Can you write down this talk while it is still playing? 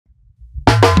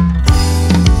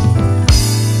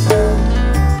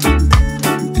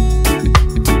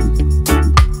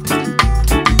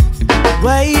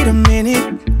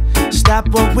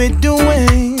we're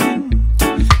doing,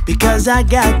 because I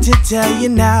got to tell you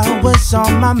now what's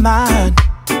on my mind.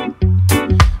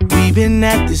 We've been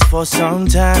at this for some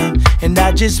time, and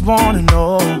I just wanna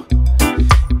know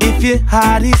if your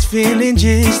heart is feeling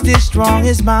just as strong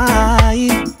as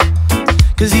mine.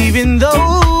 Cause even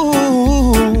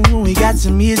though we got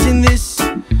some years in this,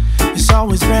 it's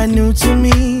always brand new to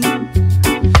me.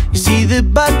 You see the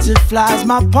butterflies,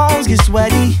 my palms get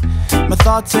sweaty, my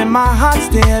thoughts and my heart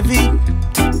stay heavy.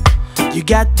 You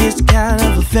got this kind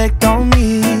of effect on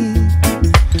me.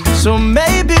 So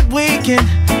maybe we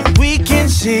can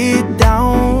sit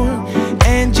down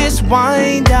and just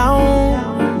wind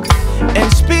down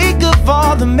and speak of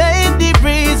all the many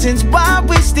reasons why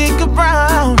we stick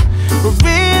around. But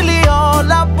really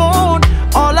all I want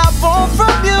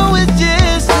from you is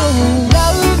just to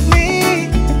love me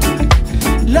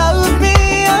a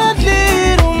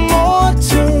little more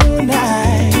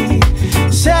tonight.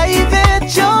 Say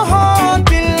that your heart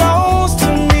belongs to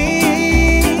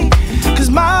me, cause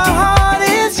my heart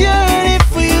is yearning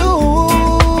for you.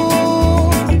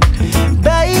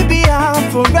 Baby, I'm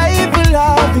forever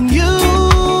loving you.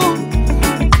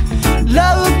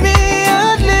 Love me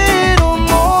a little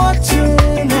more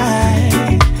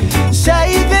tonight. Say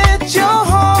that your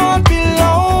heart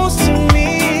belongs to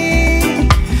me,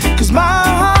 cause my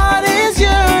heart is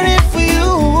yearning for you.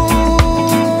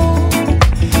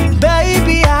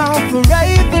 Baby, I'm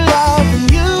forever loving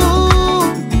you.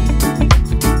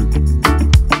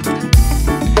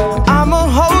 I'ma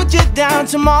hold you down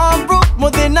tomorrow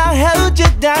more than I held you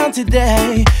down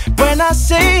today. When I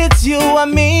say it's you, I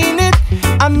mean it,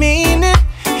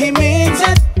 he means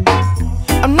it.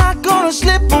 I'm not gonna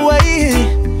slip away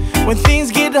when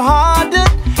things get harder,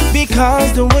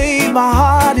 because the way my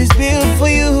heart is built for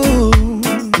you.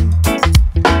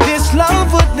 This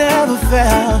love would never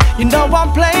fail. You know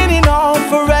I'm playing it on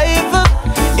forever.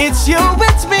 It's you,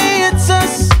 it's me, it's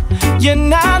us. You're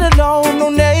not alone, no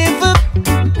never.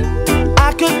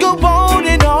 I could go on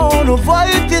and on of what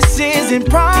this is and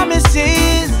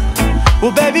promises.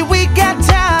 Well, baby, we got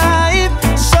time,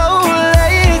 so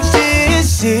let's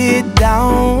just sit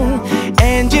down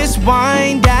and just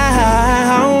wind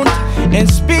down and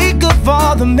speak of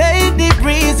all the many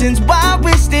reasons why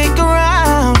we stick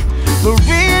around. But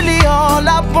really all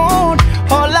I want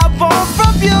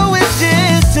from you is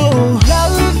just to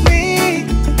love me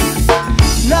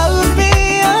a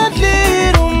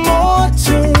little more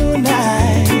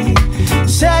tonight.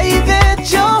 Say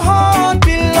that your heart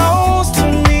belongs to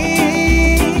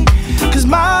me, cause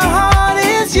my heart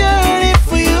is yearning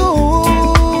for you.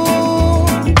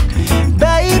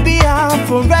 Baby, I'm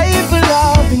forever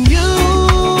loving you.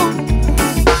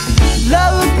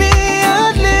 Love me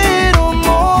a little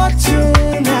more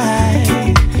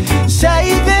tonight. Say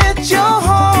that your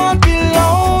heart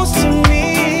belongs to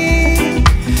me,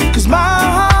 cause my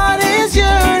heart is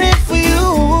yearning for you.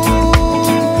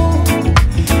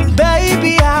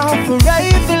 Baby, I'm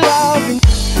forever loving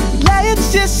you.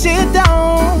 Let's just sit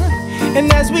down,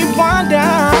 and as we wind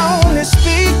down, let's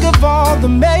speak of all the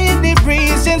many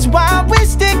reasons why we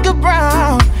stick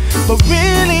around. But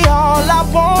really all I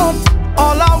want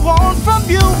from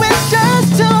you is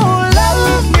just to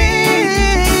love me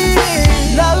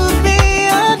a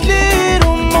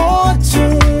little more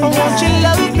tonight. I want you to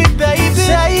love me, baby.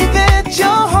 Say that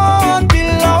your heart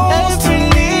belongs to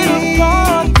me,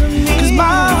 cause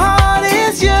my heart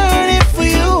is yearning for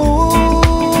you.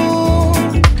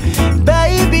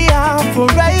 Baby, I'm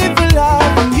forever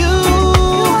loving you.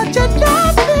 Want you to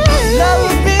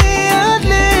love me a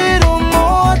little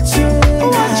more tonight.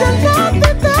 Want you to love me,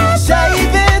 baby. Say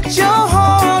that your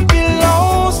heart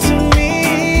belongs to me,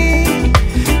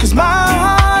 cause my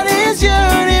heart is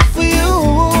yearning for you.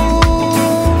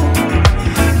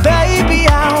 Baby,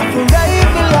 I'm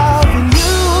forever loving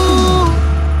you.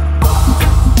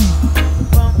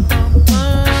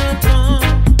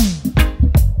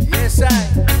 Yes, I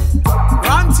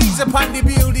Runtingz upon the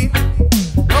building.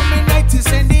 Coming night to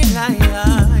send the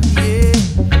lion, yeah.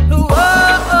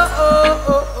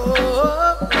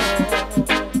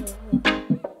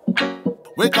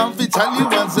 We come to tell you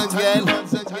once again.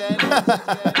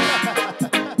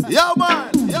 Yo man,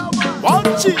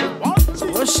 watch it.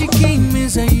 What she came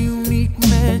is a unique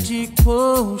magic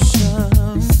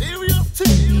potion. Serious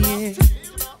thing. Yeah,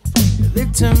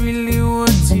 literally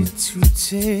what it to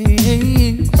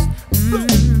taste.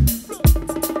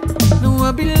 No,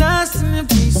 I'll be lost in a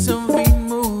piece of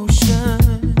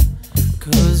emotion,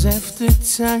 cause after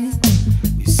time,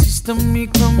 the system be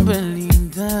crumbling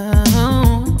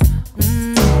down.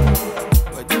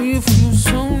 Why do you feel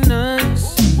so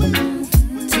nice?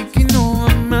 Taking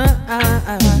over my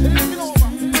eyes,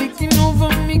 taking over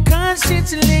me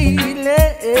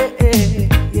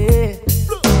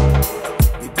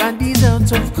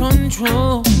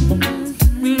control.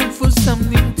 We look for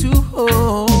something to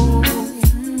hold.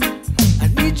 I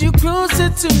need you closer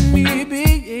to me,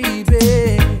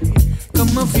 baby.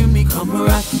 Come on, feel me, come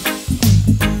rock me,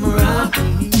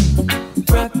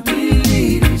 rock me,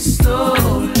 lady,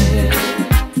 slowly.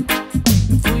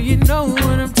 For you know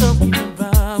what I'm talking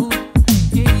about,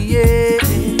 yeah.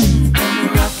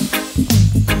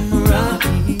 Come rock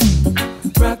me,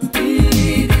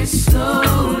 lady,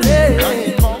 slowly.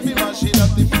 You call me machine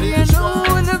up the place. You know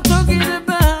what I'm talking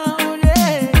about,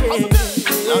 yeah.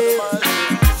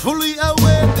 Fully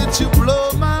aware that you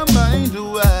blow my mind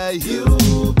away.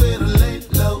 You better lay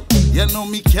low. You know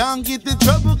me can't get the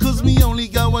trouble, cause me only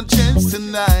got one chance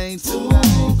tonight. So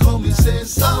call me say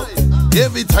sorry.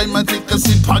 Every time I take a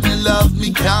sip on your love,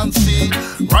 me can't see.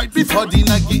 Right before the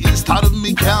night getting started,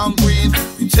 me can't breathe.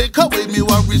 You take away me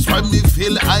worries, why me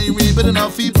feel Irie, but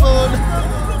enough people.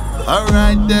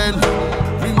 Alright then,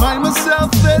 remind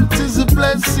myself that it's a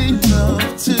blessing of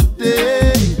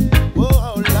today.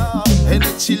 Oh Lord, and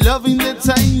it's your loving that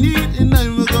I need, and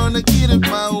I'm gonna get it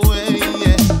my way.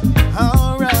 Yeah.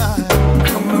 Alright,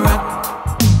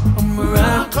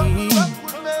 Come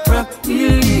rock me,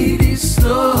 lady,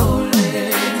 slowly.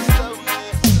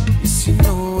 Yes, you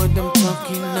know what I'm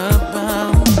talking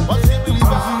about. what's it really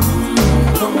about?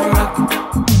 Come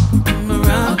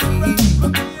rock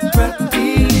me,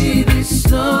 lady,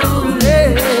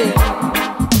 slowly.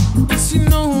 Yes, you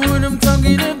know what I'm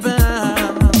talking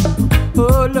about.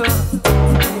 Oh Lord,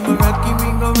 come rock it, we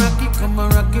gon' rock it. Come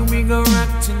rock it, we gon'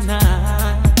 rock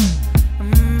tonight.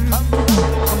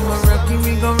 Come rock it,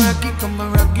 we gon' rock it. Come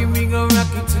rock it, we gon'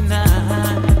 rock it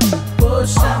tonight. Oh,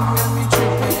 Shem got me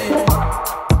tripping.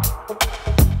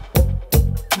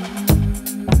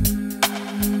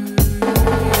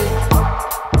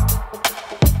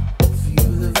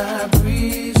 Feel the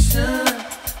vibration,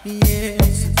 yes.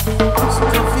 She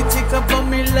comfy take up on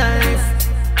me life.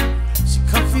 She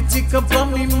comfy take up on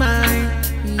me mind,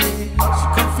 yeah. She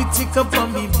comfy take up on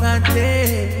me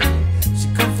body. She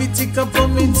comfy take up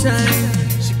on me time.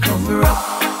 She comfy rock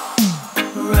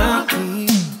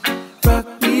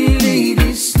me,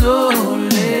 lady,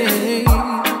 slowly.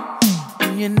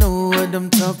 And you know what I'm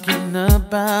talking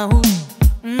about.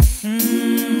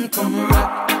 Come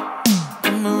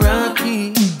rock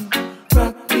me,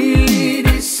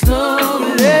 lady,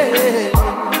 slowly.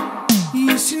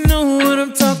 Yes, you know what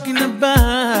I'm talking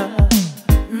about.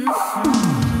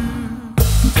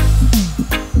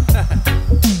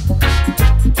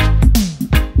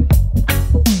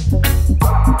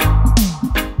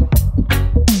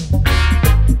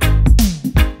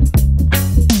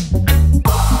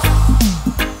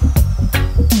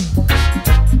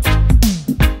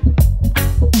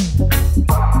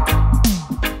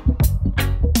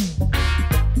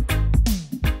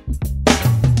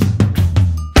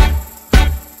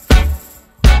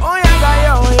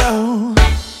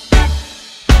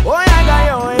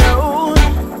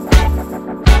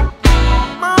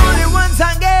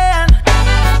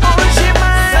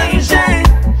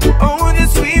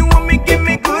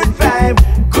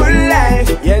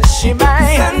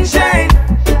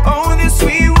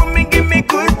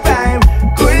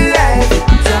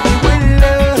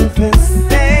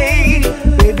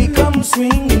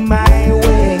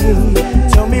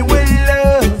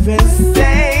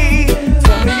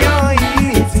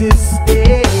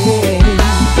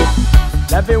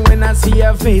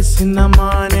 Face in the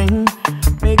morning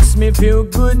makes me feel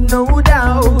good, no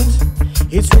doubt.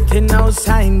 It's written now,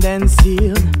 signed and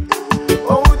sealed.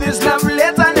 Oh, this love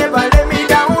letter never let me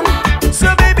down.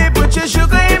 So baby, put your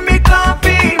sugar in me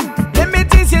coffee. Let me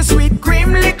taste your sweet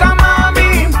cream liquor,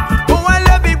 mommy. Oh, I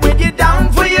love it when you're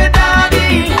down for your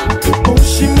daddy. Oh,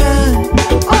 she man,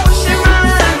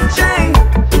 shine.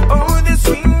 Oh, this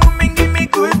sweet woman give me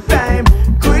good vibe,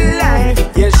 good life.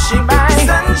 Yes, she my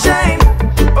sunshine.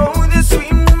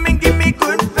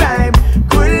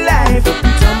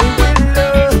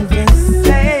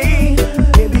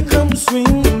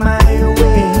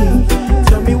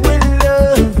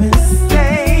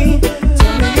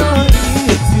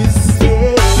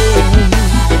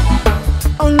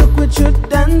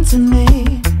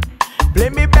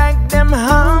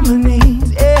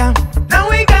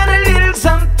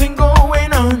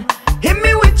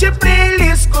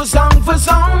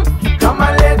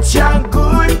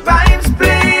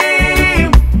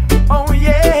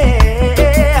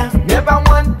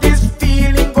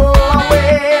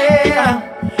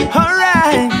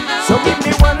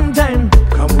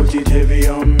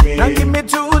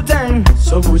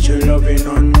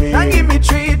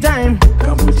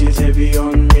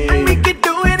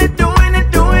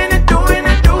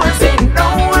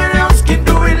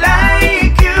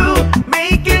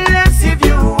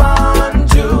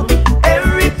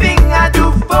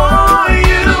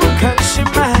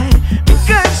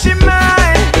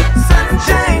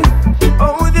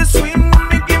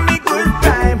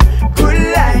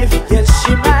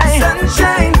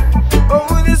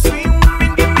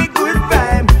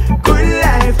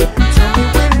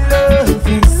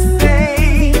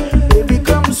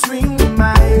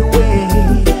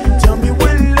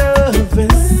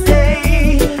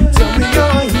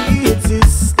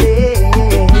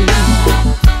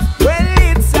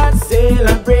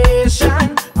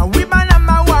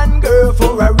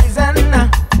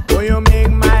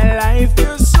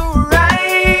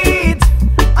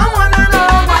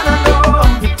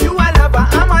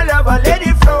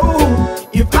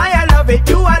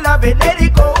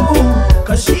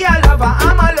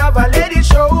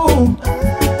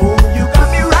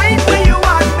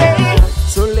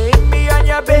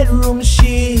 the bedroom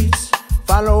sheets.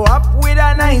 Follow up with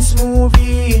a nice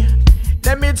movie.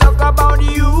 Let me talk about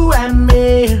you and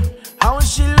me. How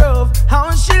she love,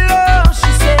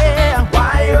 she say,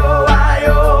 why oh, why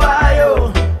oh, why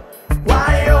oh,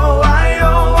 why oh, why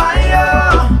oh, why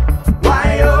oh,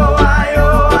 why oh, why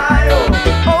oh, why oh,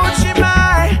 oh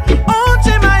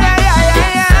Chimay,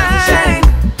 sunshine.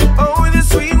 Oh, the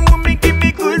sweet woman give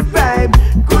me good vibe,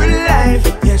 good life.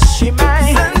 Yes, she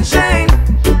my sunshine.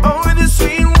 Oh, the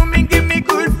sweet woman give me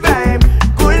good vibe,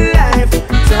 good life.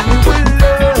 Tell me what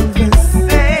love is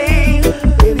say,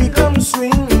 baby, come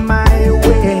swing my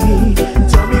way.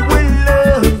 Tell me what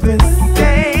love is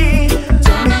say,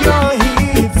 tell me you're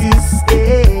here to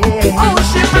stay. Oh,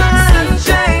 she my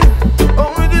sunshine.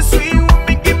 Oh, the sweet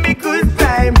woman give me good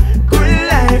vibe, good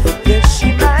life. Yes, she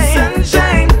my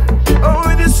sunshine. Oh,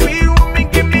 the sweet woman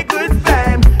give me good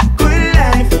vibe, good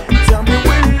life. Tell me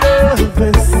what love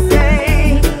is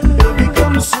say, baby,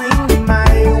 come swing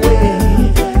my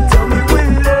way. Tell me what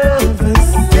love is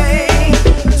say,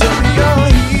 tell me you're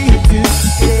here to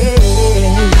stay.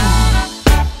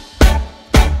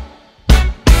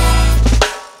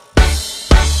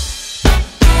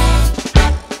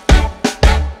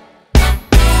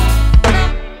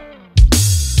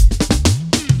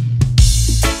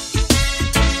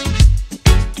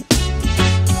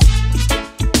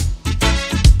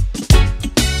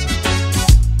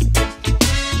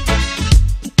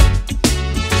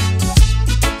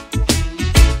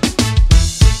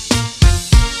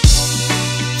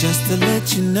 Just to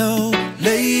let you know,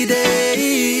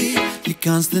 lady, you're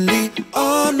constantly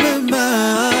on my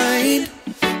mind.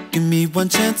 Give me one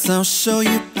chance, I'll show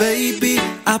you, baby.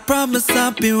 I promise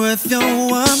I'll be worth your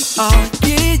one. Oh,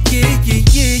 yeah, yeah, yeah,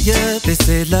 yeah, yeah. They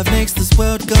say love makes this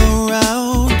world go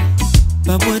round,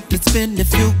 but would it spin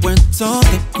if you weren't on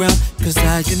the ground? Cause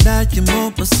I and I am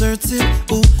more certain.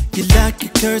 Ooh, you like a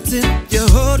curtain. You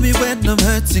hold me when I'm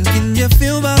hurting. Can you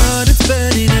feel my heart? It's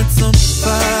burning, it's on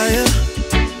fire.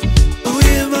 Oh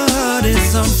yeah, my heart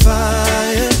is on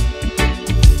fire.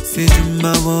 Say you're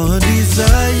my one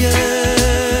desire,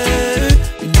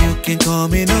 and you can call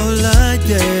me no liar,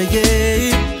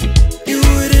 yeah. It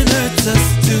wouldn't hurt us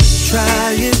to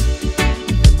try it.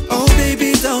 Oh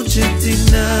baby, don't you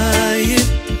deny it.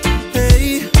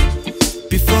 Hey,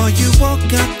 before you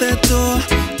walk out that door,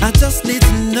 I just need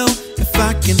to know if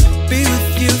I can be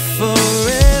with you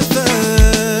forever,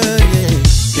 yeah.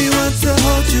 Me want to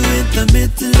hold you in the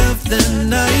middle of the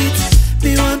night.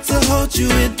 Me want to hold you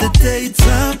in the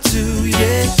daytime too,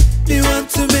 yeah. Me want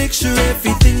to make sure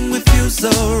everything with you's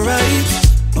alright.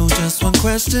 Oh, just one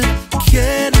question,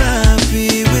 can I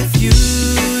be with you,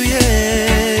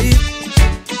 yeah?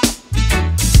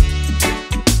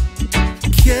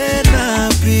 Can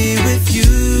I be with you,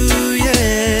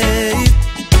 yeah?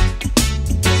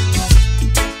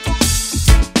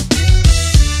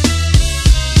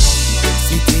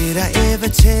 See, did I ever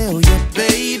tell you,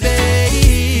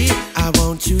 baby, I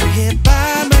want you here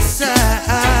by my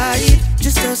side?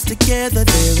 Just us together,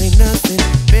 there ain't nothing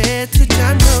better.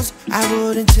 John knows I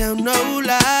wouldn't tell no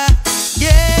lie.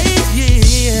 Yeah,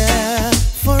 yeah,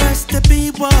 for us to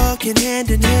be walking hand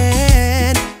in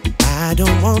hand, I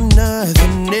don't want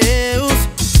nothing else.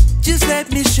 Just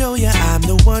let me show you I'm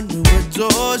the one who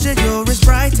adores you. You're as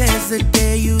bright as the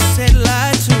day. You set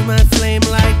light to my flame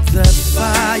like the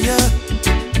fire.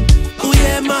 Oh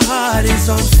yeah, my heart is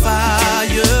on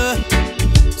fire.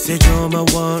 Said you're my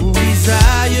one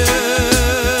desire,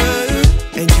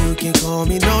 and you can call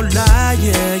me no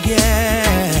liar,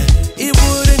 yeah. It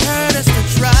wouldn't hurt us to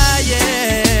try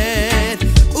it.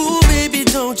 Ooh, baby,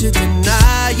 don't you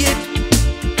deny it.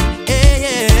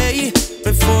 Hey,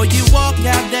 before you walk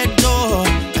out that door,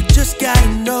 I just gotta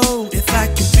know if I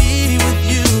can be with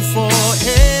you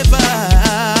forever.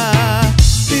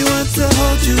 We want to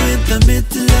hold you in the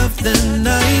middle of the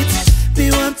night. We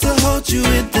want to hold you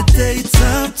in the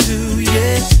daytime too,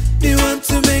 yeah. We want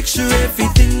to make sure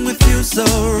everything with you's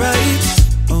alright.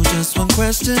 Oh, just one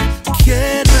question,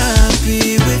 can I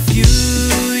be with you,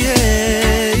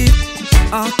 yeah?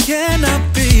 Oh, can I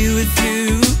be with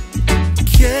you?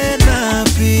 Can I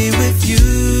be with you,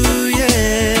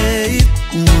 yeah?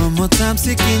 One more time,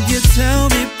 say, can you tell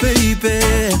me, baby?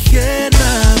 Can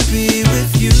I be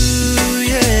with you,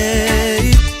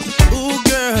 yeah? Ooh,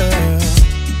 girl,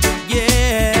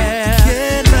 yeah.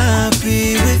 Can I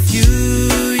be with you,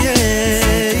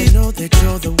 yeah? I know that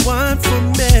you're the one for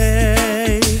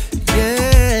me,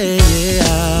 yeah,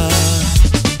 yeah.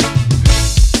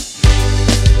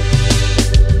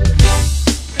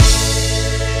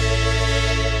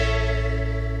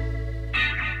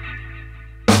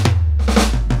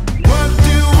 What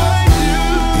do I do?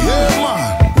 Yeah, man.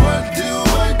 What do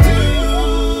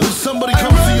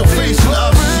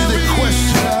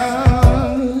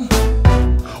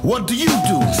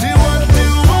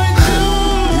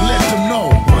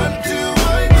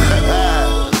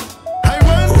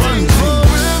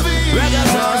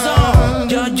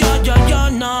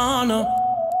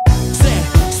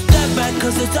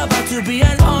it's about to be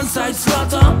an on-site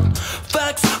slaughter.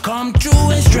 Facts come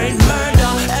true and straight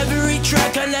murder. Every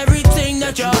track and everything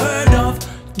that you heard of.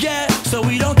 Yeah, so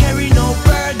we don't carry no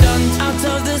burden. Out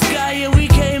of the sky and we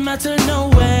came out of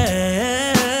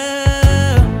nowhere.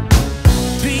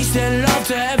 Peace and love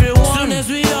to everyone. Soon as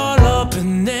we all up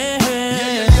in there.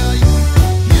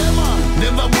 Yeah, man.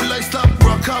 Never will I stop,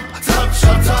 rock up, stop,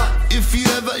 shut up. If you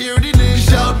ever hear the name,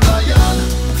 shout lion.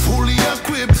 Fully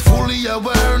equipped, fully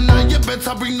aware. Now you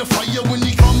better bring the fire when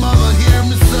you come over here,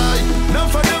 me say. Now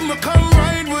for them to come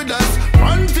ride with us.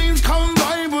 Runtingz come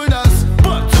vibe with us.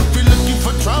 But if you're looking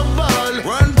for trouble,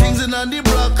 Runtingz in on the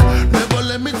block. Never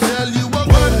let me tell you what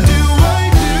do I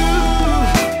do?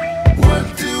 What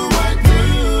do I do?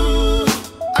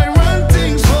 I run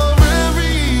things for a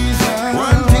reason.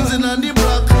 Runtingz in on the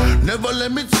block. Never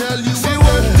let me tell you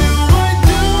what do I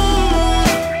do?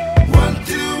 What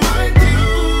do I do?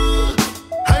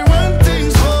 I run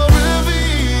things for a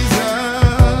reason.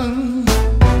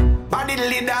 Body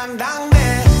dang dang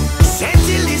there.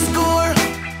 Settle the score.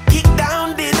 Kick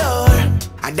down the door.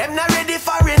 And them not ready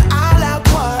for an all-out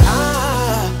war.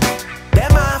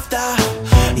 Them after.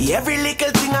 Every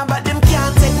little thing about them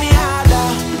can't take me harder.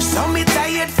 So me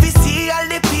tired fi see all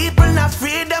the people not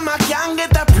free them. I can't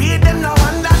get a pre them no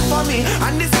one that for me.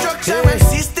 And the structure and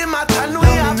system I turn we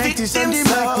have victims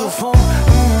so.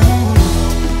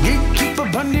 Keep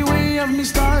up on the way of me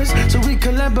stars. So we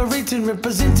collaborating,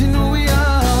 representing who we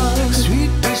are.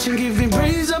 Sweet passion giving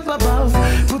praise up above.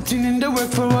 Putting in the work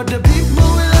for all the people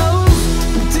we love.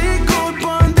 We take out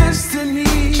on destiny.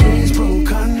 Chains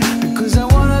broken because I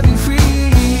wanna be free.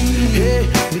 Hey,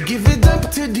 we give it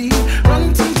up to thee.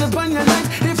 Run things up on your life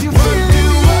if you feel it.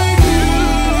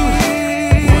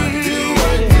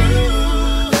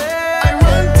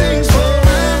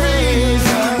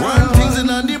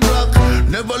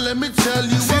 Never let me tell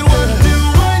you what do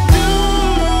I do?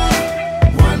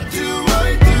 What do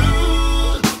I do?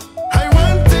 I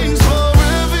run things for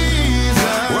a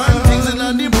reason. Runtingz in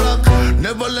on the block.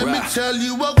 Never let me tell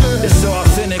you what good. It's so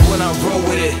authentic when I roll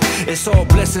with it. It's all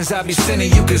blessings I be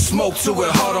sending. You can smoke to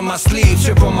it. Heart on my sleeve,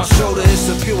 chip on my shoulder. It's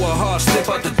a pure heart, step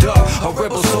out the dark. A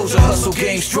rebel soldier, hustle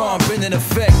game strong, bringing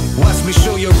effect. Watch me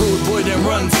show you rude boy, then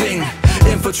run ting.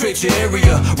 Infiltrate your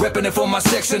area, repping it for my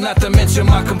section. Not to mention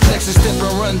my complexion. Step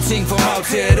and run ting from out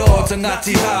here at all. To not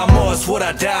high more, it's what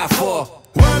I die for.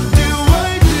 What do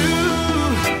I do?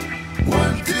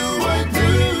 What do I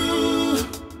do?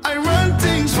 I run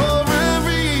things for a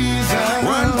reason.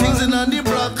 Runtingz in on the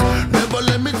block. Never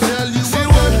let me tell you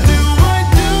what do I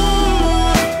do?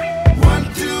 What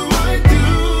do I do?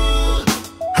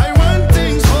 I run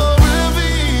things for a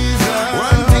reason.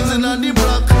 Runtingz in on the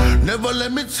block. Never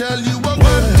let me tell you what do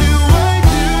I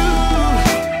do?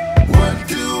 What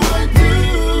do I do?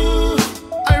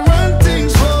 I run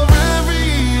things for a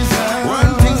reason.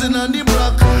 Runtingz in on the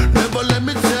block. Never let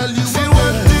me tell you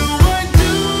what do I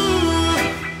do?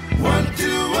 What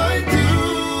do I do?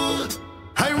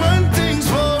 I run things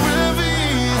for a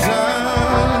reason.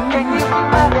 Can you be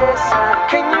my yes?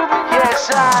 Can you be yes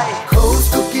I? Cold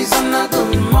cookies on a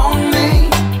good morning.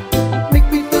 Make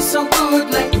me feel so good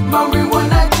like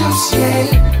marijuana juice,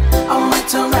 yeah.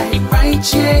 Alright,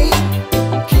 yeah.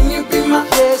 Can you be my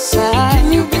yes I?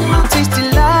 Can you be my tasty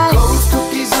life? Cold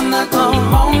cookies on a good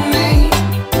morning.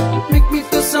 Make me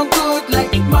feel so good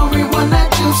like marijuana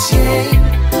juice,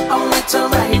 yeah. Alright,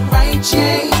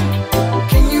 yeah.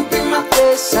 Can you be my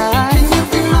yes I? Can you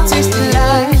be my tasty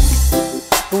life?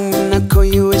 When I call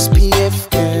you SPF,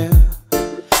 girl,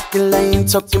 girl, I ain't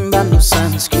talking about no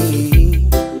sunscreen.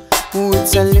 Ooh,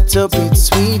 it's a little bit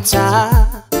sweeter.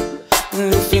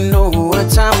 And if you know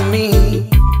what I mean.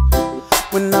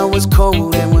 When I was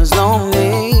cold and was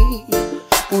lonely,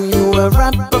 when you were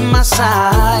right by my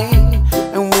side.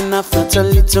 And when I felt a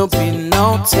little bit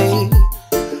naughty,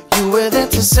 you were there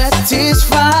to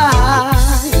satisfy.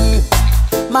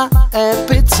 My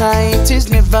appetite has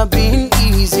never been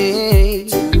easy.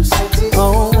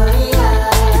 Oh,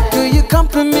 do you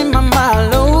compliment my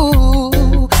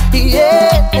Maoli?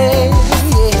 Yeah.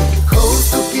 Cold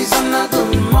cookies on a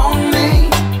good morning.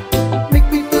 Make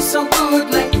me feel so good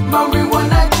like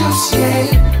marijuana juice,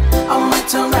 yeah.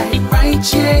 Alright,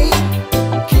 yeah.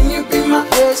 Can you be my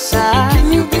yes I?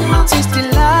 Can you be my tasty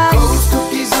life? Cold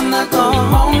cookies on a good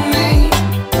morning.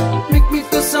 Make me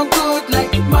feel so good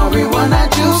like marijuana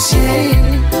juice,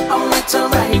 yeah. Alright,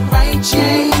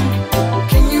 yeah.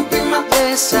 Can you be my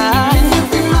yes I? Can you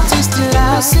be my tasty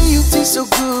life? I say you taste so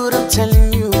good, I'm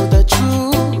telling you the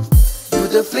truth. You're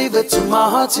the flavor to my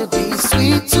heart, to be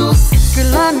sweet too.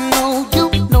 Girl, I know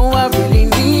you know I really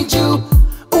need you.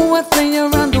 Oh, I fly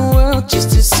around the world just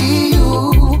to see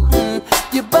you.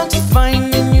 Your body's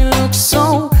fine and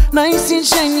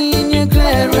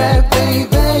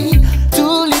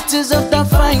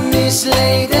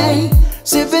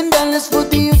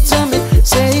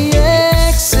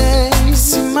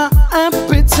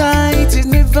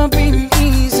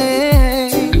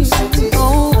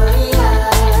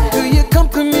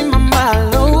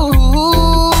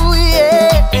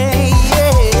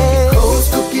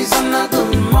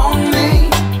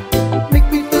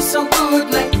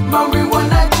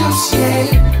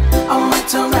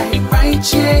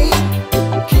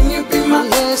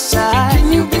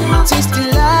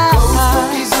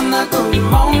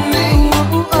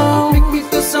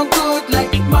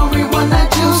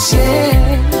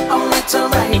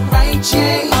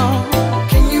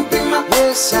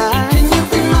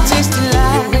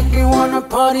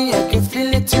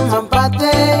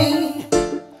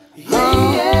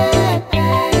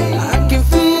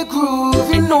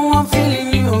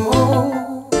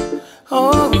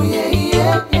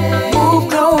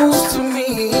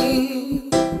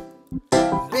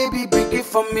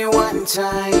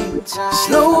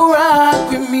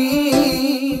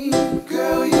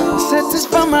This is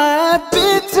for my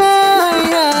happy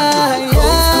time.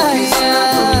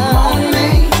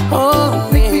 Oh,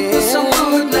 make me feel so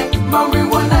good like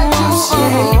marijuana juice,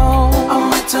 yeah.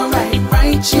 Alright,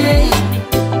 yeah.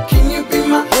 Can you be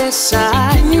my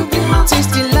can you be my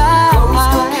tasty life? Rose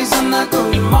cookies on a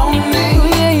good morning.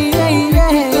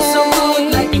 Feel so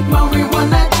good like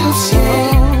marijuana juice,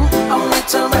 yeah.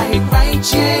 Alright,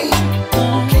 yeah.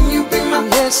 Can you be my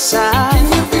can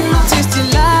you be my tasty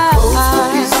life? Rose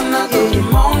cookies on a good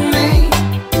morning.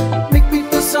 Make me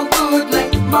feel so good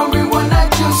like marijuana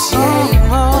juice,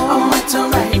 yeah. Alright,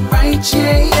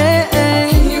 yeah.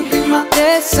 Can you be my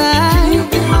can you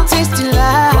be my tasty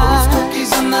life? Rose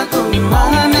cookies on a good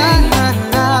morning.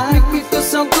 Make me feel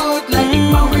so good like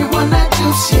marijuana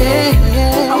juice,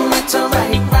 yeah. Alright,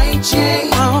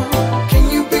 yeah. Can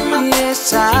you be my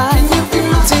can you be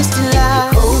my tasty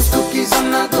life? Rose cookies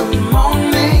on a good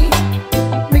morning.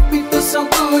 Make me feel so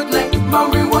good like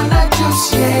marijuana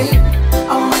juice, yeah.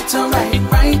 Alright,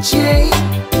 yeah.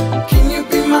 Can you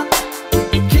be my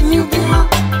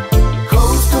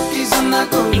rose cookies on a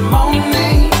good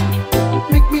morning?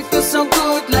 Make me feel so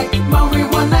good like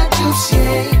marijuana juice,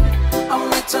 yeah.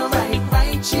 Alright,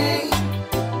 yeah.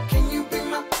 Can you be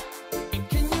my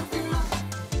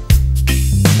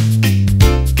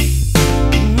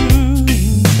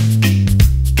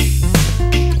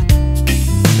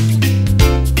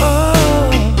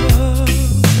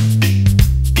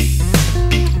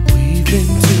We've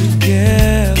been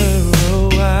together a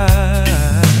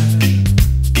while,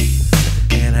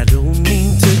 and I don't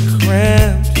mean to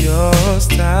cramp your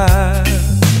style.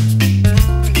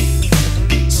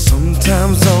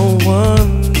 Sometimes I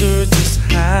wonder just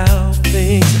how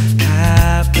things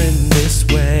happen this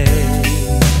way.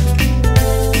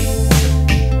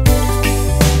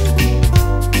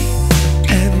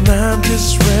 And I'm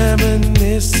just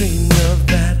reminiscing of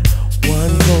that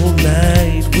one cold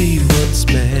night we once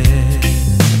met.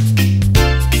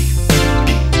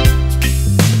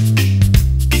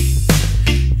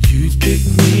 You'd pick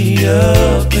me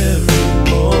up every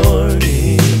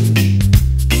morning,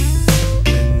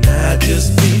 and I'd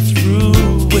just be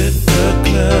through with the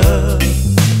club.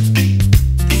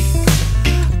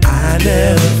 I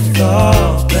never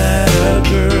thought that a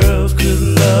girl could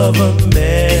love a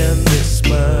man this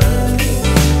much.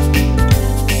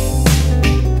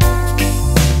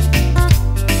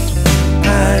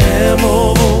 I am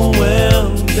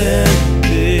overwhelmed, and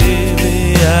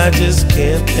baby, I just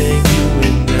can't thank you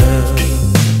enough.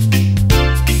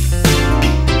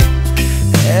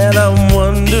 And I'm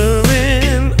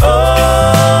wondering,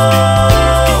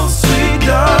 oh, sweet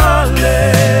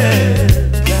darling,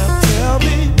 now tell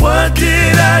me, what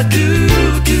did I do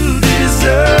to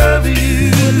deserve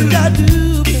you? What did I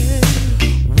do, babe?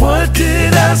 What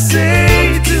did I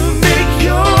say to make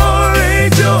your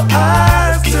angel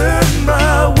eyes turn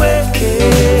my way?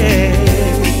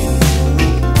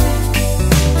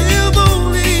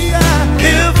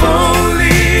 If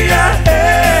only I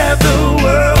had the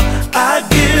world, I'd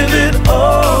give it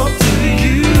all to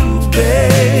you,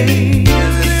 babe.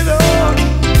 Give it all.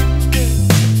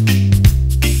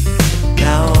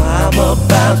 Now I'm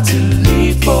about to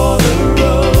leave for the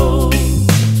road.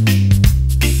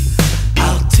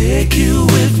 I'll take you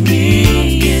with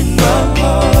me in my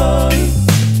heart,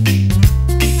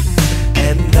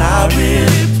 and I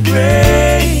really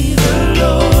pray the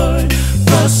Lord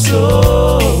my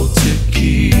soul to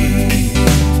keep.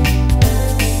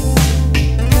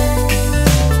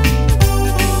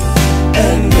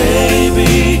 And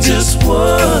maybe just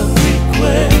one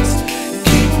request,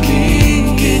 keep me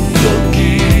in your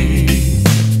need.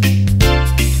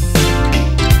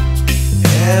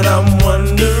 And I'm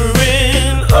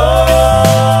wondering,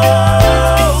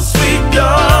 oh, sweet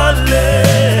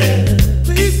darling,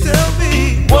 please tell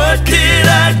me, what did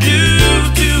I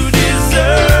do to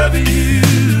deserve you?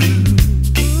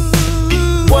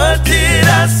 What did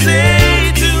I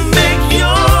say to make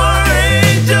your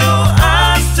angel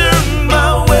eyes turn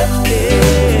my way?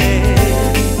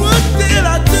 What did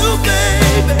I do,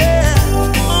 baby?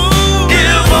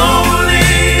 If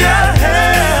only I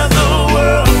had the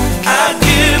world, I'd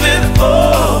give it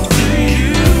all to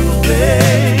you,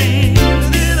 babe.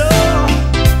 Give it all.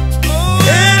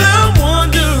 And I'm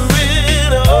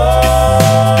wondering,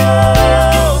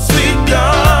 oh, sweet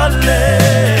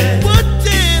darling, what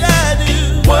did I do?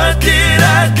 What did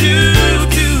I do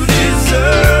to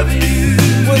deserve you?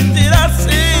 What did I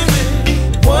say, baby?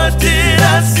 What did I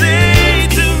say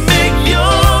to make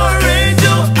your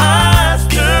angel eyes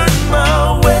turn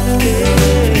my way?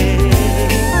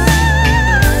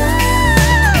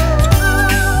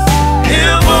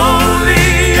 If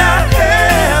only I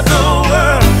had the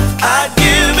world, I'd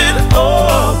give it all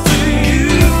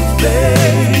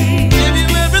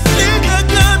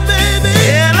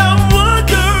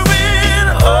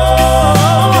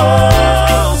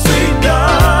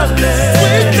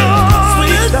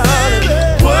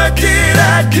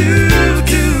do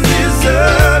to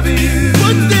deserve you?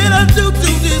 What did I do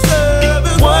to deserve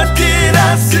it? What did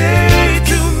I say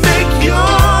to make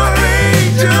your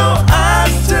angel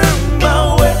eyes turn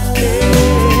my way?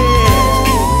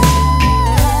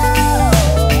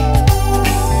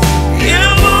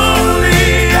 If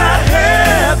only I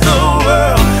had the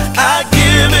world, I'd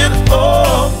give it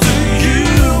all to you,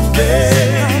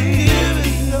 babe.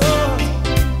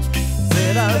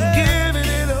 Said I'm giving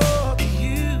it all to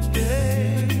you,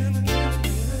 babe.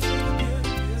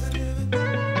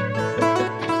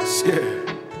 Yeah.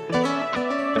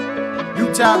 New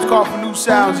times call for new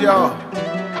sounds, y'all.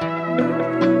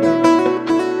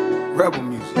 Rebel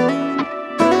music.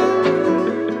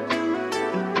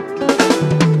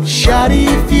 Shawty,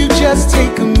 if you just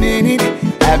take a minute,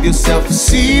 have yourself a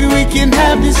seat, we can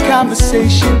have this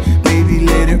conversation. Maybe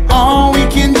later on we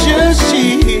can just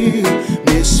chill.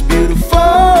 Miss Beautiful.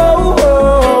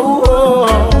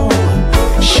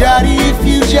 Shawty, if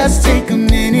you just take a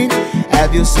minute,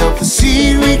 have yourself a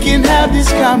seat, we can have this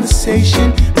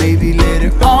conversation. Maybe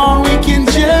later on we can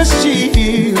just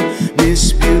chill.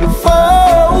 Miss Beautiful.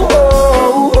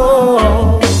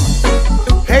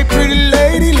 Hey pretty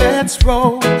lady, let's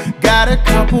roll. Got a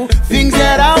couple things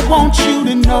that I want you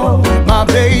to know, my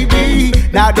baby.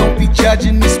 Now don't be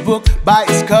judging this book by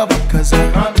its cover, cause I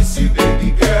Promise you,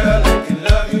 baby girl, I can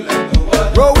love you like no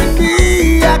other. roll with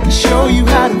me, I can show you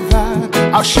how to vibe.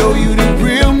 I'll show you the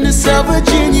realness of a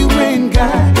genuine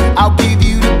guy. I'll give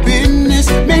you the business,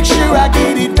 make sure I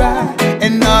get it right.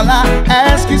 And all I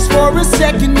ask is for a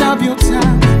second of your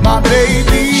time, my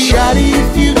baby. Shawty,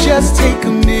 if you just take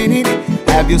a minute,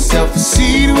 have yourself a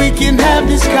seat, we can have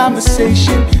this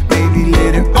conversation. Maybe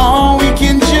later on we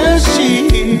can just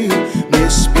chill.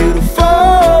 Miss Beautiful.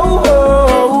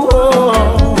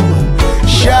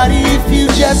 Shawty, if you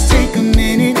just take a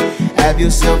minute, have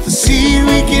yourself a seat,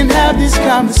 we can have this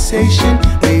conversation.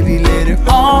 Maybe later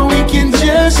on we can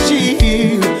just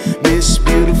chill. Miss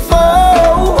Beautiful.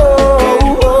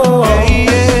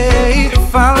 Hey,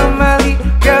 follow my lead,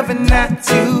 girl, but not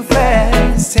too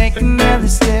fast. Take another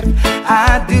step,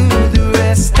 I do the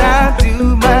rest. I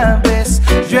do my best,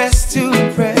 dressed to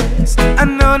impress. I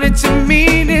know that you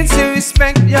mean it, to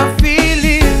respect your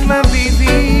feelings, my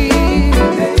baby.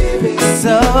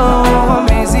 So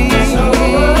amazing.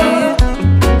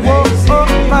 Whoa, oh,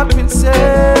 my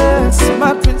princess,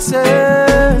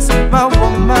 my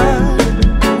woman.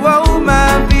 Whoa,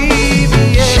 my baby.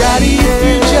 Yeah. Shawty, if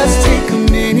you just take a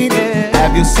minute,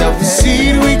 have yourself a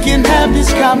seat, we can have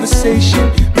this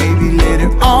conversation. Maybe later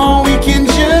on we can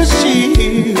just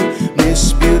chill.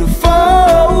 Miss Beautiful.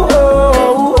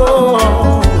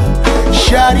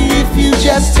 Shawty, if you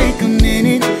just take a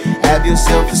minute, have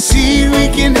yourself a seat, we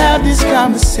can have this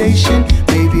conversation.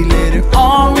 Maybe later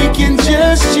on we can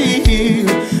just chill.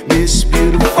 Miss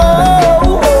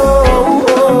Beautiful.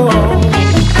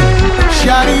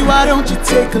 Shawty, why don't you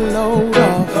take a load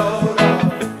off?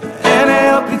 And I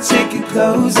help you take your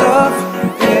clothes off,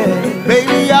 yeah.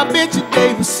 Baby, I bet your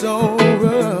day was so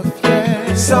rough,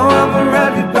 yeah. So I'ma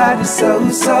rub your body so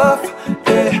soft,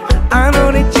 yeah. I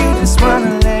know that you just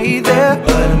wanna lay there,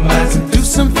 but I might do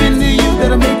something to you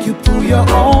that'll make you pull your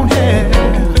own hair.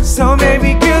 So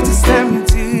baby girl, just let me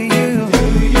do you.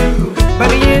 By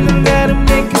the end of that, I'll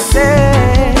make you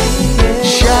say, yeah.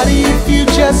 Shawty, if you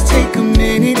just take a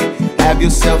minute, have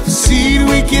yourself a seat,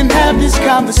 we can have this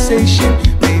conversation.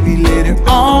 Maybe later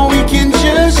on we can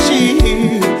just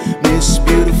chill. Miss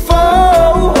Beautiful.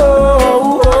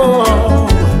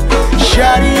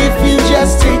 Shawty, if you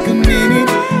just take a minute,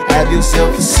 have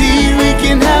yourself a seat, we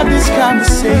can have this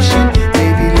conversation.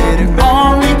 Maybe later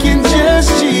on we can just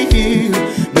chill.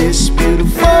 Miss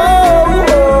Beautiful.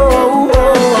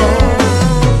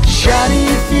 Shawty,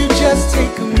 if you just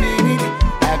take a minute,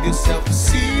 have yourself a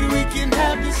seat, we can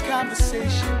have this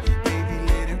conversation. Maybe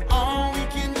later on we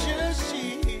can just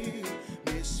chill.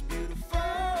 Miss Beautiful.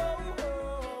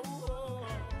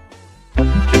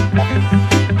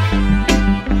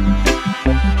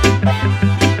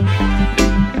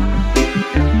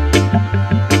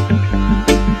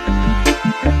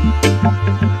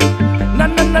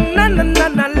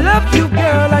 I love you,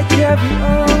 girl, I carry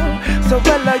on so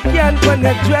elegant when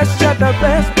you dress, you're the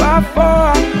best by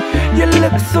far. You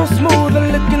look so smooth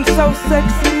and looking so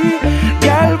sexy.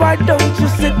 Girl, why don't you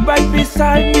sit right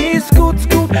beside me? Scoot,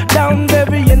 scoot down,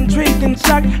 very intriguing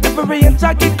shock. Every inch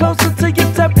I get closer to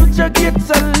your temperature gets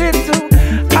a little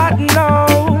hot now.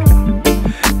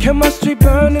 Chemistry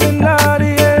burning hot,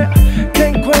 yeah.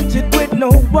 Can't quench it with no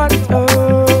water.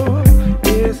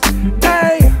 Yes,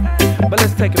 hey, but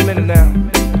let's take a minute now.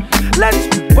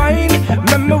 Let's rewind.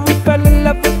 Remember we fell in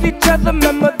love with each other.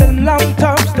 Remember the long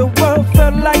talks, the world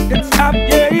felt like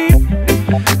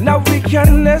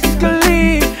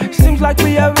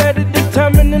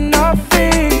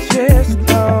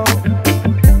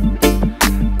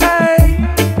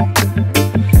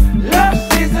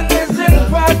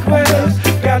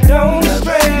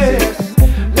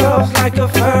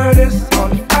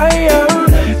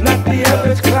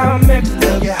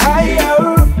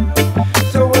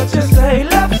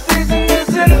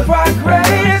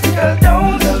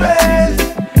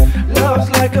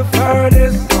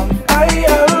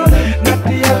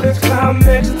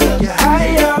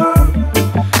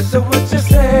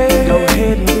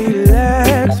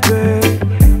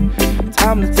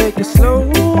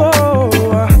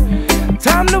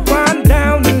time to wind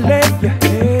down and lay your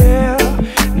hair.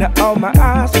 Now all my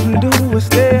eyes can do is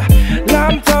stare. Now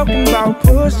I'm talking about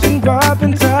pushing,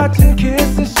 rubbing, touching,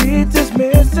 kissing, she just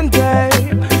missing,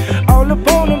 babe. All up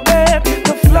on the bed,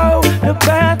 the floor, the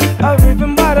bath, or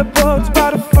even by the boats,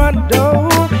 by the front door.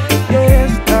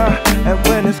 Yes, and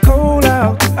when it's cold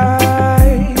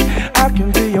outside, I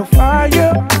can be your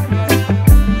fire.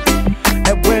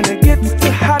 And when it gets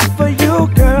too hot for you,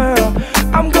 girl,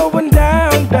 I'm going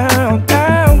down, down,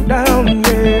 down, down,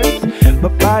 yes. My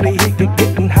body heat can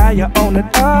getting higher on the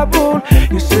double.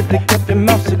 You should've kept your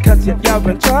mouth shut cause you're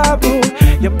in trouble.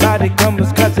 Your body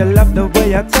comes cause you love the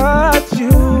way I touch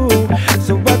you.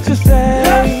 So what you say?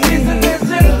 Love season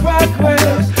is in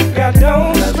progress, girl,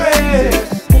 don't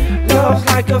stress. Love's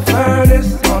like a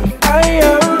furnace on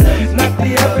fire, not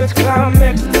the average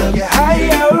climax to get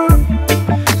higher.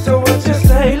 So what you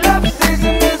say? Love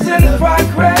season is in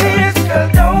progress, girl,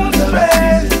 don't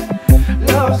stress.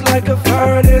 Love's like a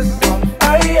furnace on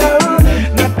fire,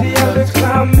 not the average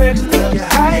climax to get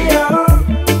higher.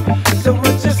 So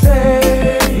what you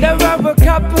say? There are a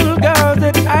couple girls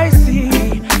that I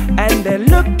see, and they're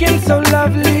looking so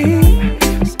lovely.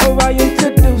 So I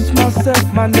introduce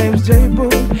myself, my name's J-Boo,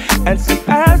 and she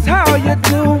asks how you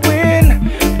doing.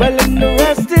 Well, and the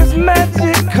rest is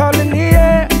magic, all in the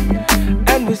air.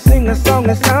 And we sing a song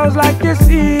that sounds like this,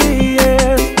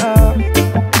 yes.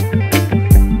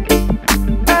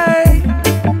 Hey,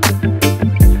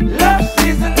 love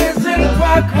season is in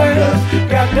progress,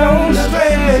 girl, don't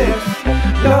stress.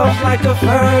 Love's like a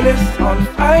furnace on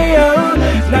fire,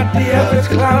 not the average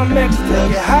climax to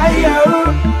get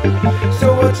higher. So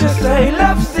what you say?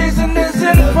 Love season is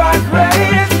in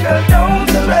progress, girl, don't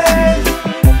stress.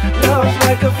 Love's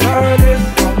like a furnace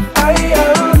on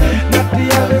fire, not the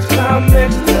average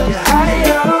climax to get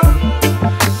higher.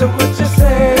 So what you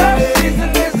say? Love season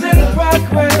is in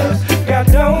progress, girl,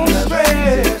 don't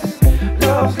stress.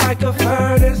 Love's like a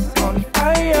furnace on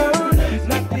fire,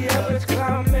 not the average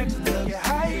climax to get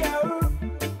higher.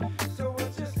 So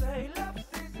what you say? Love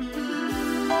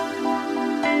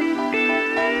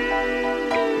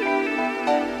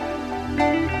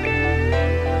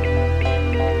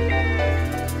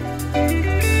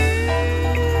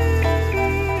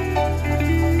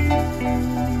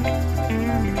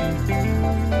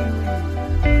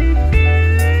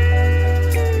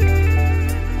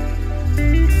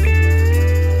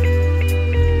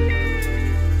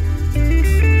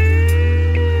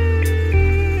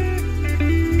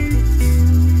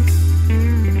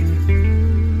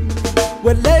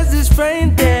Well, there's this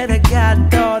friend that I got,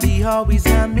 thought he always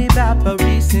had me back, but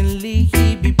recently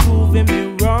he be proving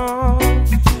me wrong.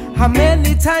 How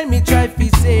many times he tried, he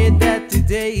said that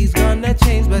today he's gonna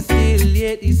change, but still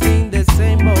yet he sing the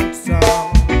same old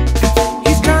song.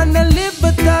 He's trying to live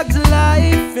a thug's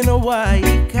life in a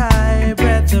white guy.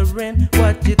 Brethren,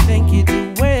 what you think you're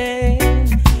doing?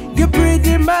 You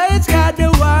pretty much got a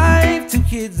wife, 2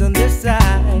 kids on the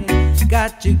side,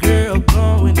 got your girl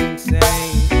going insane.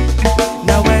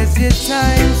 Now as your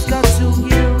time starts to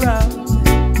gear up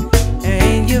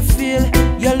and you feel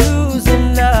you're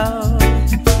losing love,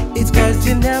 it's cause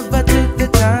you never took the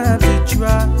time to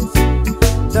trust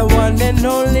the one and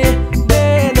only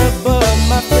man above.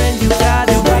 My friend, you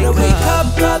gotta wake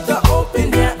up, brother,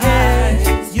 open your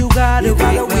eyes. You gotta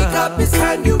wake up, it's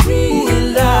time you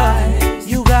realize.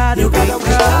 You gotta wake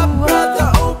up,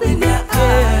 brother, open your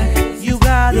eyes. You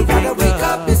gotta wake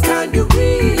up, it's time you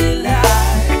realize.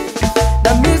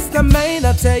 Now, Mr. Main,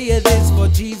 I'll tell you this, for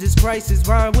Jesus Christ is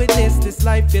my witness. This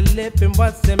life you're living,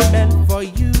 what's it meant for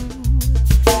you?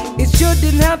 It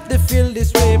shouldn't have to feel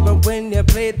this way, but when you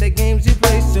play the games you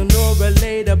play, sooner or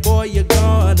later, boy, you're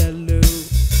gonna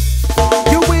lose.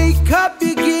 You wake up,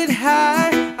 you get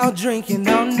high, out drinking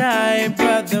all night,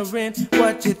 brotherin',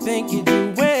 what you think you're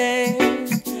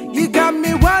doing? You got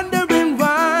me wondering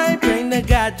why, praying to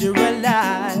God you're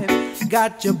alive,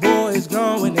 got your boys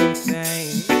going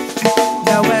insane.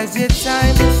 Now as your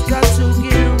time starts to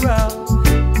gear up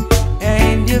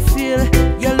and you feel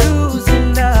you're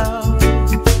losing love,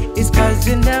 it's cause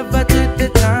you never took the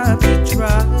time to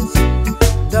trust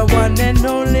the one and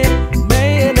only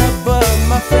man above.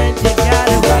 My friend, you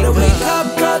gotta wake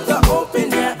up, brother,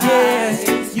 open your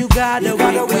eyes. You gotta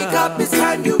wake up, it's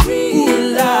time you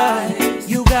realize.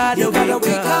 You gotta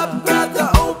wake up, brother,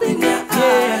 open your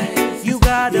eyes. You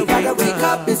gotta wake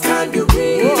up, it's time you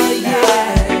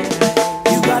realize.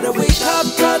 You gotta wake up,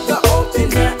 brother,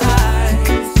 open your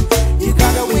eyes. You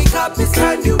gotta wake up, it's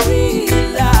time you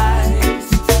realize.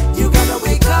 You gotta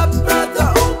wake up,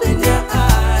 brother, open your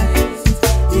eyes.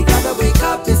 You gotta wake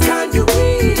up, it's time you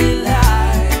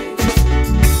realize.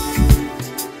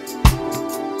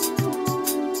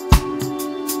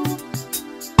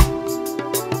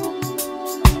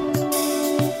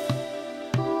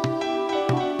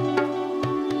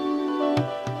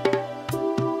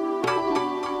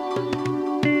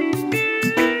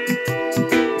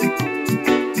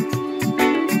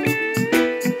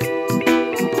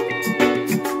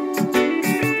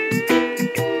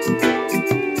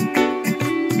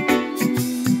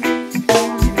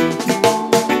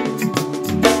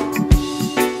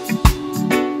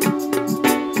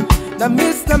 Now,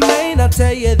 Mr. Main, I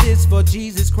tell you this, for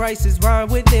Jesus Christ is my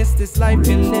witness. This life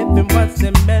you live and what's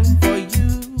it meant for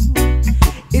you.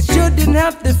 It shouldn't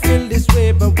have to feel this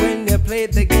way, but when you play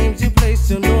the games you play,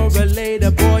 sooner or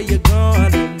later, boy, you're gonna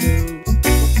lose.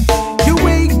 You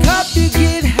wake up, you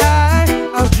get high,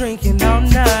 I'm drinking all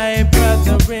night,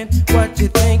 brotherin', what you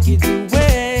think you're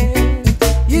doing?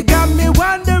 You got me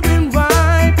wondering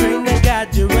why, praying to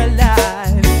God you're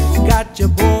alive, got your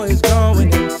boys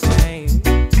going insane.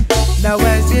 Now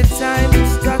as your time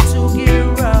starts to get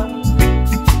rough,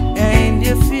 and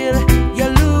you feel you're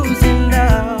losing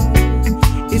love,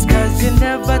 it's cause you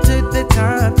never took the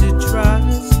time to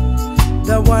trust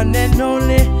the one and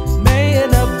only man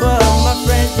above. My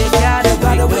friend, you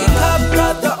gotta wake up,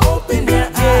 brother, open your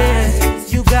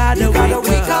eyes. You gotta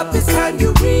wake up, it's time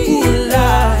you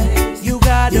realize. You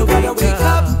gotta wake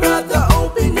up, brother,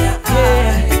 open your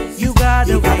eyes. You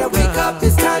gotta wake up,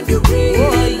 it's time you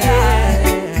realize.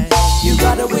 You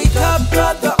gotta wake up,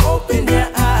 brother, open your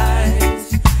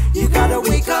eyes. You gotta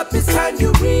wake up, it's time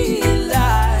you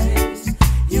realize.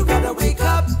 You gotta wake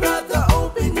up, brother,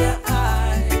 open your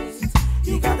eyes.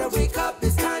 You gotta wake up,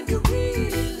 it's time you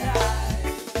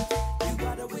realize. You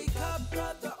gotta wake up,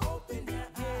 brother, open your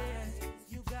eyes.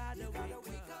 You gotta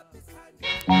wake up, it's time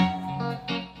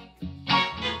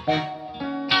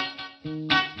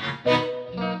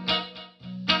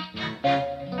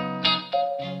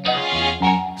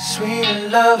Sweet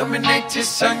love,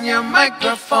 dominates on your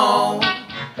microphone.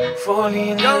 Falling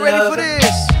in love. Y'all ready for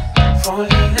this?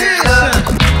 Falling in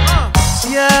love.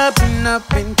 See, I've been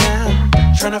up and down,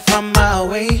 trying to find my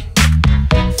way.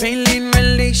 Failing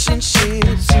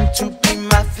relationships seem to be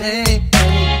my thing.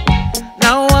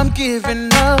 Now I'm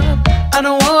giving up, I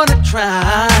don't wanna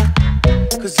try.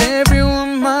 Cause every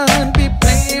woman be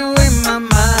playing with my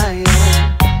mind.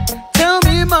 Tell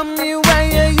me, mommy,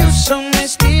 why are you so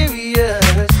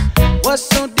mysterious? What's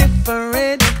so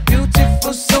different,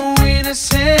 beautiful, so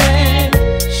innocent?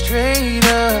 Straight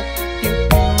up, you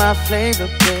be my flavor,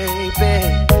 baby.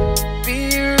 Be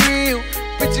real,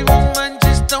 pretty woman,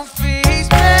 just don't face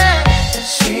me.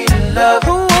 Sweet love,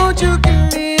 won't you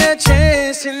give me a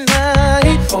chance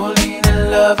tonight? Falling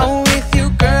in love, I'm with you,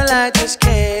 girl, I just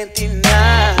can't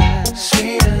deny.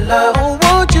 Sweet love,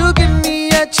 won't you give me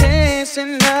a chance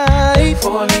tonight?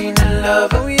 Falling in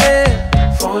love, oh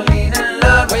yeah, falling in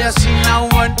love. Oh, you see now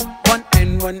one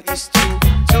and one is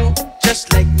two,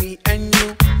 just like me and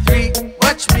you. Three,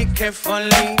 watch me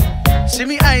carefully. See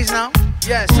me eyes now,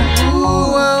 yes.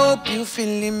 Ooh, I hope you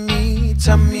feeling me.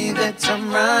 Tell me that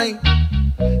I'm right,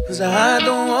 cause I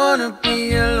don't wanna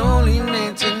be a lonely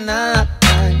man tonight.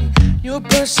 Your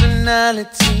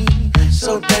personality,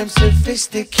 so damn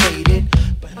sophisticated,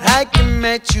 but I can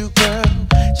match you, girl,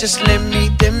 just let me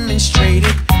demonstrate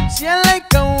it. See, I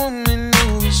like a woman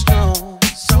who is strong,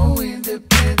 so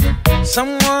independent,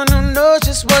 someone who knows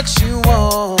just what you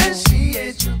want, and she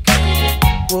educated.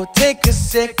 Well, take a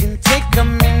second, take a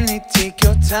minute, take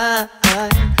your time,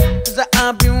 cause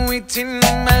I've been waiting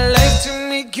all my life to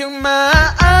make you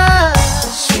mine.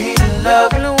 Sweet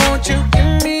love, well, won't you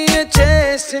give me a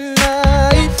chance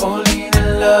tonight? Falling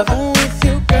in love, I'm with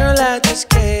you, girl, I just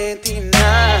can't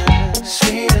deny.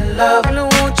 Sweet love, well,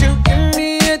 won't you give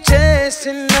me a chance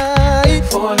tonight?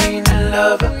 Falling in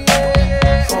love, oh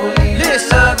yeah, falling in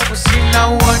love. We see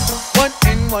now one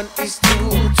and one is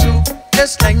two,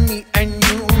 just like me and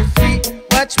you. Three,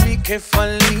 watch me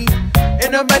carefully,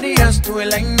 ain't nobody else do it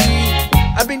like me.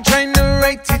 I've been trying to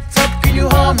write it up, can you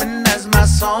harmonize my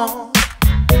song?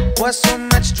 What's so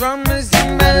much dramas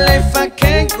in my life, I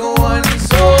can't go on.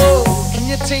 So, can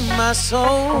you tame my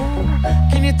soul?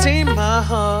 Can you tame my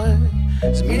heart?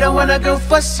 Cause me don't wanna go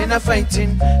fussing or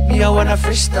fighting, me I want a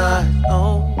fresh start.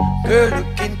 Oh, girl,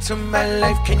 look into my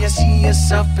life, can you see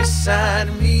yourself beside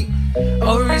me?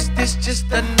 Or is this just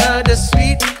another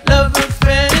sweet love and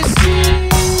fantasy?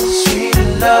 Sweet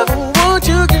love, won't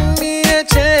you give me a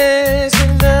chance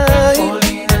tonight?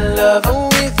 Falling in love, I'm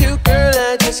with you, girl,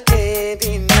 I just can't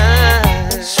deny.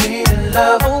 Sweet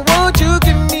love, won't you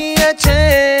give me a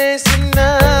chance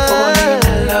tonight? Falling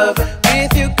in love,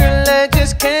 with you, girl, I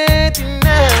just can't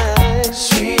deny.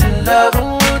 Sweet love,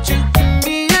 won't you give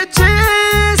me a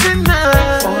chance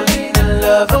tonight? Falling in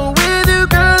love, with you,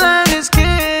 girl, I just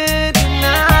can't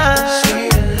deny.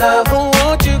 Sweet love,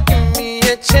 won't you give me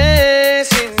a chance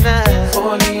tonight?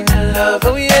 Falling in love,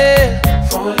 oh yeah,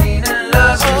 falling in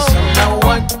love. So now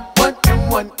one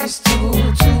and one is two,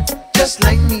 just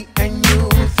like me and you.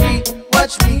 Three,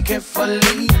 watch me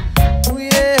carefully, oh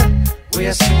yeah. We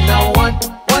are seeing now one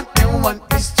and one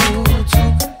is two,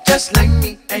 just like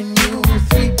me and you.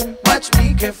 Three, watch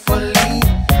me carefully.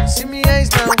 See me eyes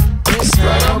now, yes,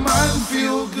 Bradamon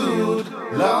feel good.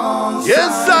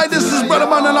 side, this is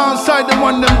Bradamon alongside the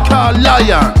one them called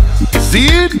Lion. See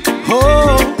it?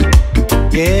 Oh,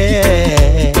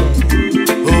 yeah.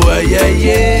 Oh, yeah,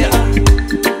 yeah.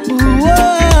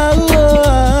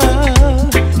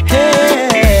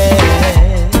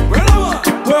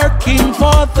 Working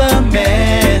for the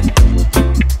man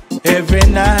every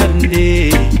night and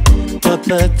day, but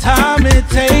the time it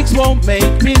takes won't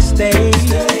make me stay.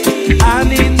 I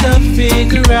need to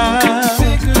figure out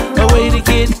a way to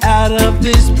get out of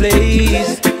this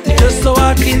place, just so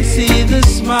I can see the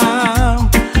smile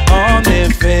on their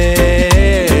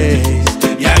face.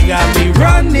 Yeah, got me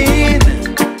running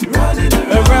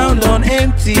around on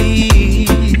empty.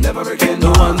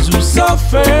 The ones who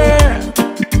suffer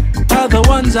are the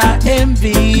ones I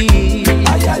envy.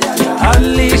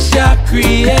 Unleash your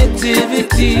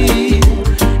creativity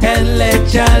and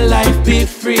let your life be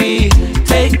free.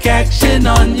 Take action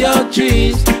on your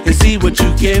dreams and see what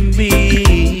you can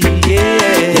be.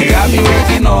 Yeah, you got me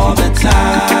working all the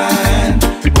time.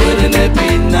 Wouldn't it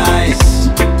be nice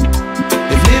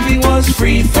if living was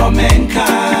free for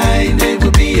mankind? It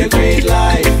would be a great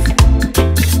life.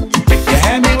 You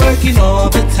had me working all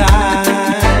the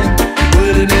time.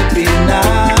 Wouldn't it be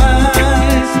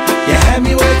nice? You had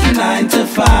me working 9 to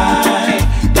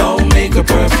 5. Don't make a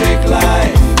perfect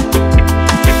life.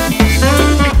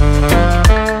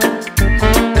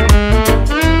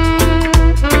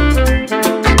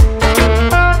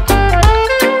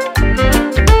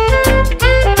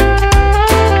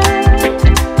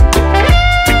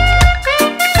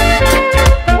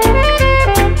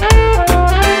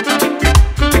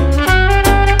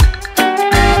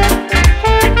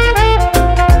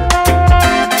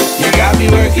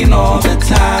 All the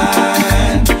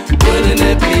time, wouldn't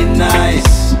it be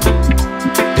nice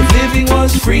if living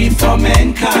was free for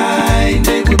mankind?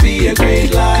 It would be a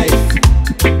great life.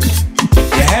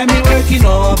 You had me working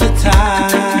all the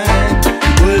time,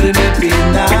 wouldn't it be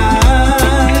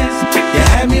nice? You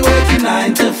had me working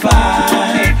 9 to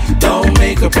 5. Don't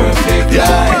make a perfect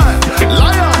life.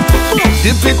 Lion.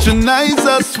 The picture nice,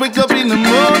 us wake up in the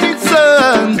morning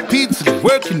sun. Pizza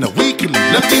working a weekly,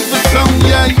 looking for some,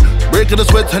 yeah. Breaking the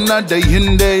sweat another day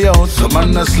in, day out. Some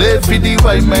man a slave for the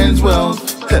white man's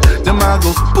wealth. Them I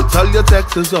go put all your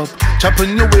taxes up,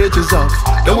 chopping your wages off.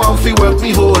 They want to work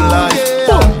me whole life.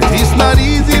 It's not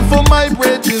easy for my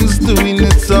brethren doing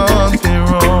it something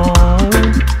wrong.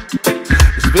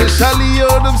 Especially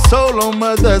all them solo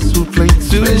mothers who play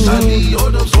too. Especially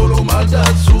all them solo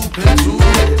mothers who play too.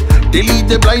 They lead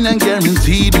the blind and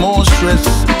guaranteed more stress.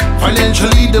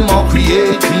 Financially, them all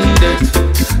creating debt.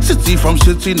 City from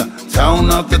city, town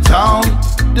after town.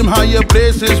 Them higher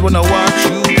places when I watch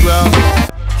you drown.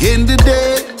 In the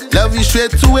day, love you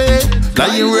straight away.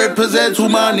 Lion represents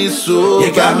woman is so.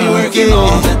 You got me working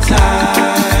all the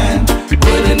time.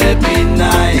 Wouldn't it be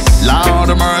nice? Lord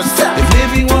of mercy. If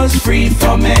living was free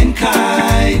for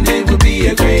mankind, it would be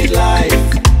a great life.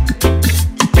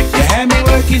 You had me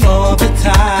working all the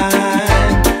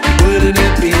time. Wouldn't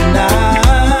it be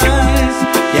nice?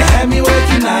 You had me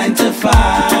working 9 to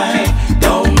 5.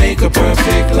 Don't make a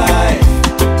perfect life.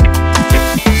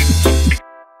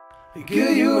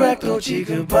 Girl, you rock Dolce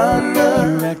Gabbana.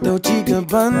 You rock Dolce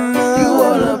Gabbana. You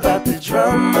all about the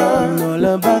drama. All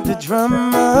about the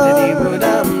drama. That ain't what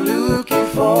I'm looking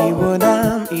for. Ain't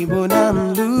what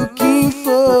I'm looking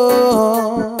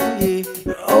for. Yeah.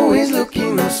 You're always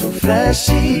looking all so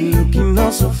flashy. Looking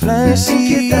all so flashy. Make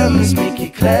your diamonds, make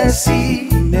it classy.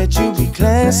 That you be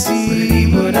classy.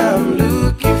 Ain't what I'm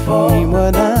looking for. Ain't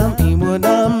what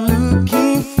I'm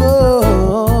looking for.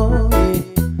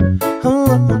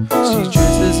 She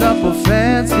dresses up a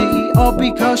fancy, all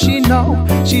because she know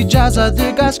she drives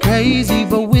other guys crazy.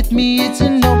 But with me it's a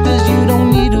no, cause you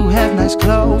don't need to have nice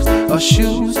clothes or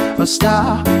shoes or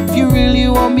style. If you really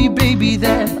want me, baby,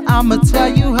 then I'ma tell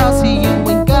you how. See, you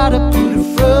ain't gotta put a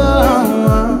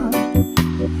front.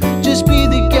 Just be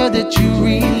the girl that you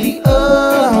really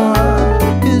are.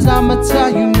 Cause I'ma tell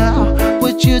you now,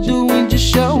 what you're doing just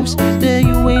shows that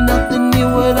you ain't nothing near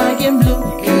what I am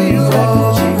looking for.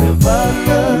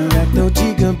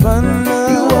 Dolce Gabbana.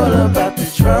 You all about the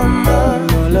drama.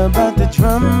 All about the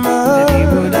drama. That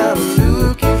ain't what I'm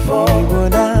looking for.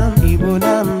 Ain't what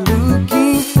I'm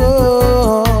looking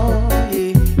for.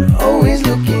 Yeah. Always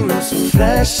looking all so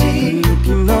flashy.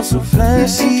 Looking all so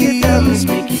flashy. Make your diamonds,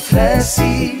 make it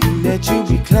classy. That you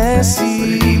be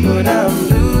classy. Ain't what I'm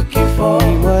looking for.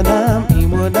 Ain't what I'm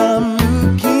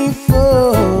looking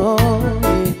for.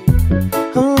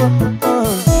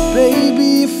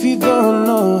 Baby, if you don't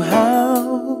know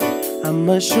how,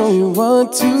 I'ma show you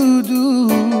what to do.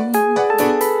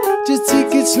 Just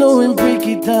take it slow and break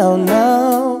it down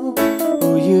now.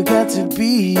 Oh, you got to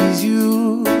be is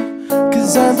you.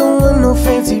 Cause I don't want no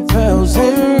fancy pearls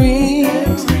and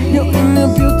rings. Your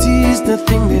inner beauty is the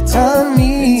thing that I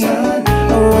need.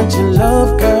 I want your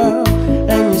love, girl,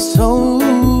 and your soul.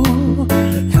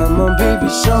 Come on, baby,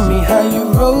 show me how you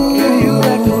roll. You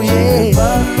like Dolce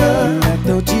Gabbana, like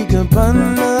Dolce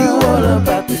Gabbana. You all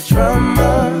about the drama,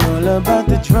 all about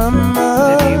the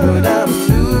drama. That ain't what I'm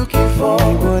looking for.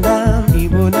 Ain't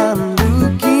what I'm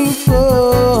looking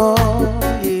for.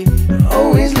 Yeah.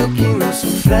 Always looking so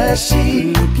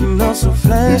flashy, looking all so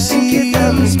flashy. Your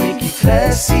diamonds make you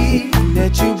classy,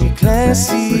 that you be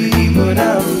classy. Ain't what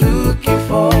I'm looking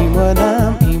for. Ain't what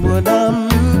I'm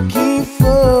looking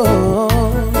for.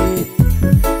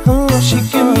 She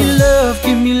give me love,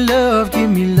 give me love, give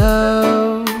me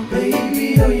love.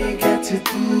 Baby, all you got to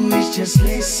do is just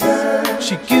listen.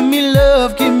 She give me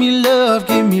love, give me love,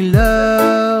 give me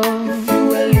love. If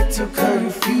you a little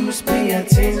confused, pay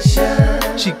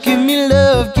attention. She give me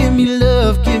love, give me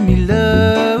love, give me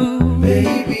love.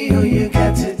 Baby, all you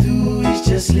got to do is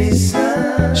just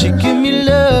listen. She give me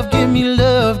love, give me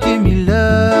love, give me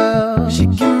love. She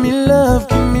give me love,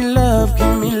 give me love,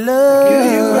 give me love. Girl,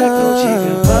 you like Dolce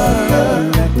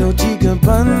Gabbana, like Dolce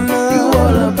Gabbana. You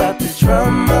all about the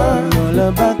drama, all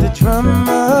about the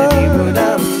drama. That ain't what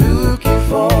I'm looking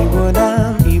for.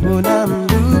 Ain't what I'm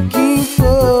looking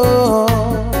for.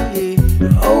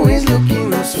 Yeah. Always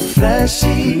looking all so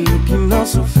flashy, looking all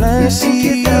so flashy.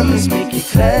 Your diamonds make you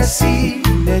classy,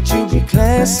 that you be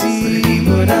classy. Ain't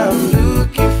what I'm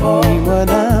looking for. Ain't what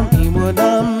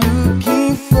I'm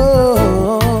looking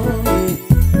for.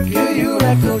 Yeah. Girl, you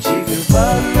like Dolce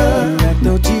Gabbana, like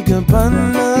Dolce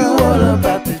Gabbana. You all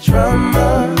about the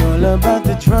drama, all about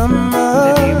the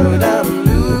drama. That ain't what I'm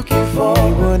looking for.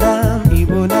 Ain't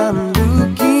what I'm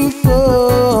looking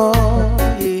for.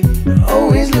 Yeah.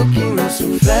 Always looking all so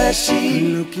flashy,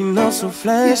 looking all so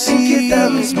flashy. Your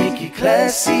diamonds make you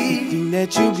classy, think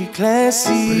that you be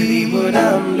classy. Ain't what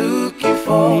I'm looking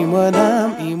for. Ain't what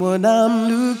I'm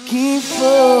looking for.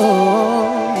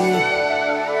 Yeah.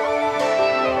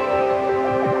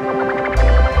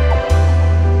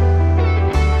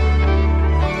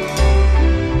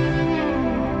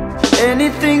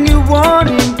 Anything you want,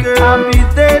 girl, I'll be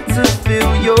there to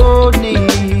fill your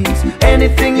needs.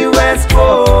 Anything you ask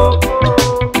for,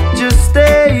 just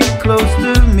stay close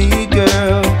to me,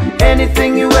 girl.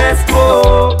 Anything you ask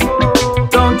for,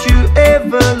 don't you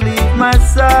ever leave my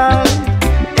side.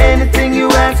 Anything you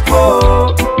ask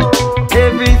for,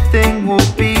 everything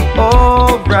will be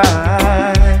alright.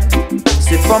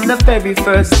 From the very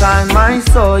first time I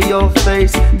saw your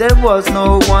face, there was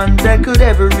no one that could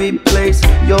ever replace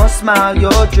your smile,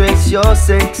 your dress, your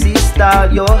sexy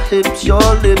style, your hips, your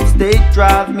lips, they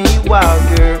drive me wild,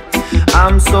 girl.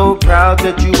 I'm so proud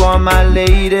that you are my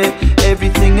lady.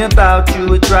 Everything about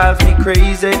you, it drives me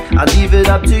crazy. I leave it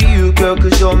up to you, girl,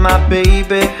 cause you're my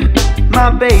baby,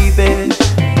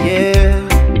 yeah.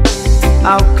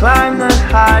 I'll climb the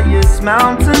highest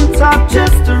mountain top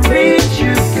just to reach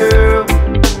you, girl.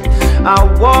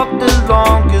 I'll walk the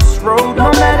longest road,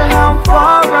 no matter how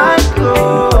far I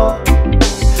go.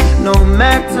 No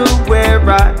matter where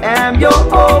I am,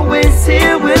 you're always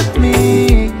here with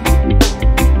me.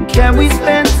 Can we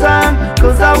spend time?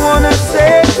 Cause I wanna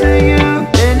say to you,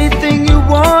 anything you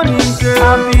want, girl,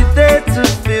 I'll be there to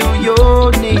fill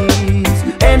your needs.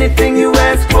 Anything you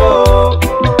ask for,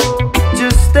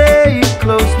 just stay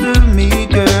close to me,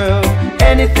 girl.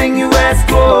 Anything you ask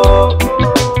for,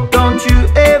 don't you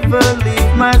ever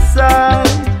leave my side.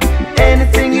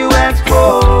 Anything you ask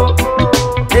for,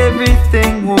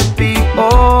 everything will be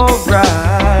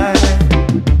alright.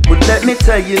 Well, let me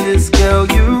tell you this, girl,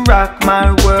 you rock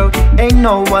my world. Ain't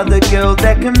no other girl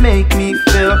that can make me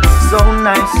feel so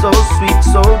nice, so sweet,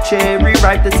 so cherry.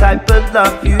 Right, the type of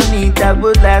love you need that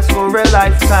would last for a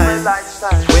lifetime.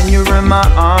 When you're in my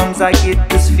arms, I get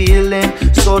this feeling,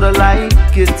 sorta like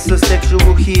it's a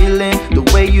sexual healing. The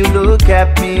way you look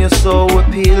at me is so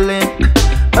appealing,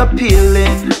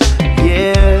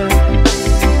 yeah.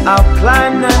 I'll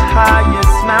climb the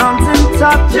highest mountain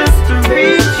top just to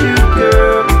reach you,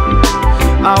 girl.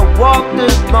 I'll walk the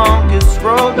longest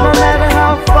road, no matter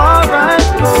how far I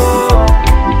go.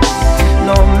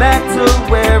 No matter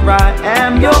where I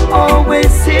am, you're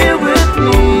always here with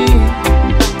me.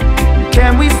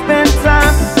 Can we spend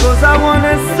time? Cause I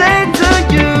wanna say to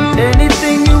you,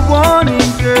 anything you want,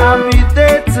 girl, I'll be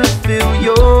there to fill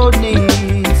your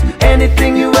needs.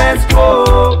 Anything you ask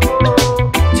for,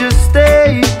 just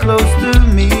stay close to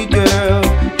me, girl.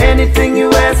 Anything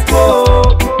you ask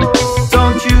for,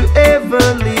 don't you ever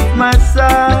leave my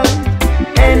side.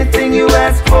 Anything you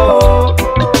ask for,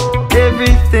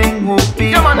 everything will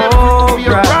be alright. be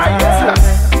alright.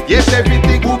 Yes,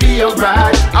 everything will be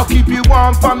alright. I'll keep you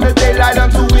warm from the daylight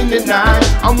until in the night.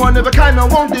 I'm one of a kind, I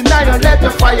won't deny, I'll let the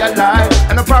fire light.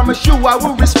 And I promise you I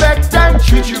will respect and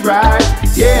treat you right.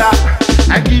 Yeah,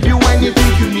 and give you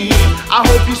anything you need. I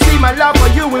hope you see my love for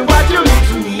you and what you mean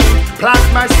to me.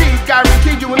 Plant my seed,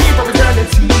 guarantee you and me for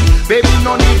eternity. Baby,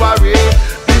 no need worry,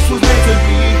 this was meant to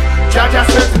be. Jaja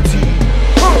certainty.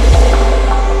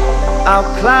 I'll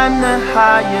climb the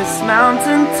highest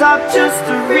mountain top just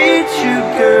to reach you,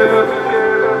 girl.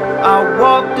 I'll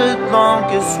walk the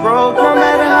longest road, no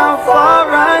matter how far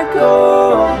I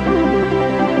go.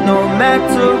 No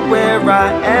matter where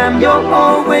I am, you're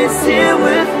always here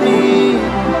with me.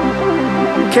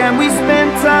 Can we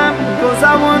spend time? Cause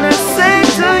I wanna say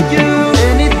to you,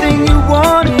 anything you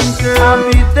want, girl, I'll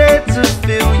be there to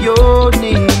fill your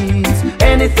needs.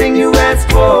 Anything you ask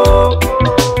for,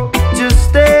 just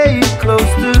stay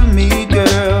close to me,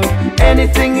 girl.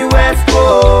 Anything you ask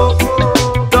for,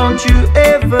 don't you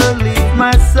ever leave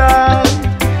my side.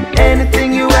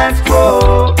 Anything you ask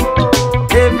for,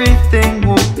 everything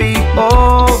will be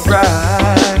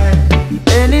alright.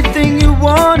 Anything you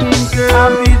want, girl,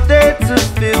 I'll be there to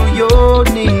fill your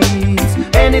needs.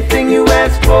 Anything you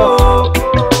ask for,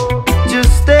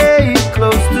 just stay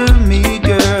close to me,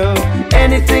 girl.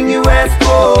 Anything you ask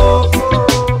for,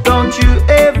 don't you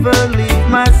ever leave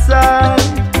my side.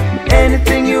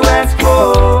 Anything you ask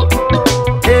for,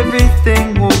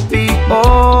 everything will be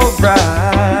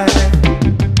alright.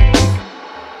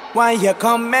 Why you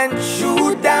come and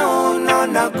shoot down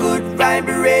on a good vibe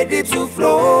ready to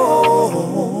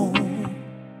flow?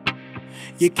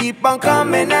 You keep on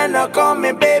coming and a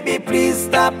coming, baby, please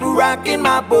stop rocking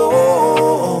my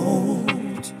boat.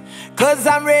 Cause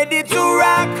I'm ready to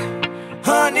rock.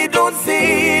 Honey, don't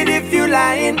say it if you're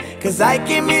lying, cause I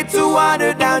came here to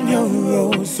water down your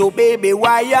road. So baby,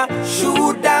 why you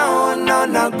shoot down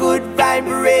on a good vibe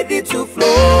ready to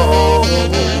flow?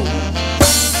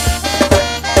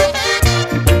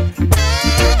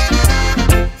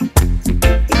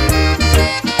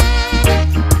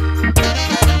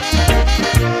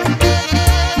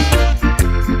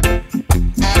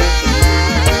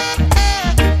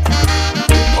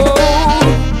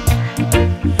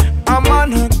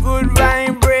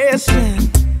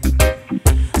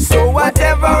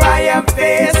 Whatever I am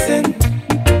facing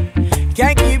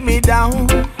can't keep me down,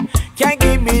 can't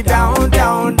keep me down,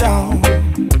 down, down.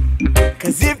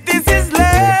 Cause if this is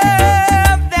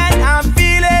love that I'm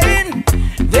feeling,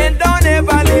 then don't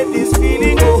ever let this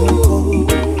feeling go.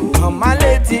 Come on,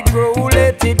 let it grow,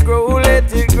 let it grow,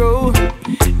 let it grow.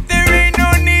 There ain't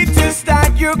no need to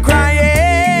start you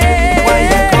crying. Why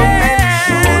you come and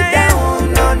shoot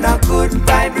down on a good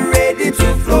vibe ready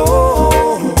to flow?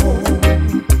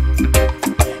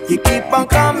 You keep on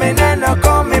coming and a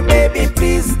coming, baby,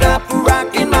 please stop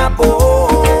rocking my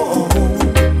boat.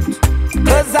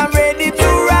 Cause I'm ready to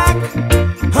rock.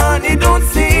 Honey, don't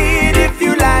say it if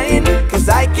you're lying, cause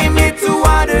I came here to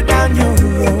water down your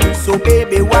road. So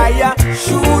baby, why you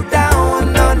shoot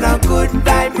down on a good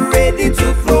vibe ready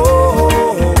to flow?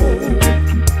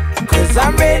 Cause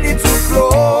I'm ready to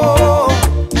flow.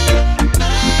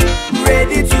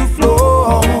 Ready to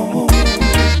flow.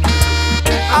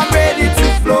 I'm ready to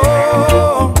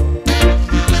flow,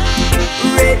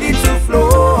 ready to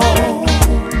flow.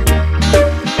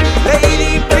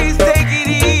 Lady, please take it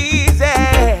easy.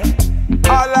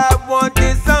 All I want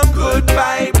is some good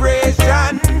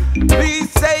vibration. Please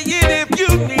say it if you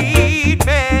need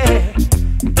me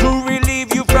to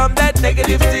relieve you from that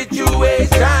negative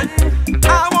situation.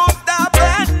 I won't stop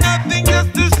at nothing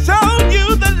just to show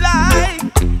you the light.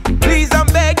 Please, I'm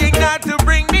begging not to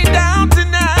bring me down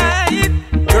tonight.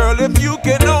 Girl, if you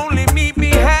can only meet me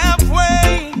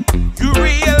halfway, you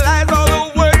realize all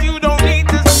the words you don't need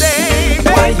to say.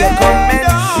 Why you come and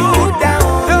shoot down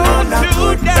on a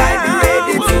good vibe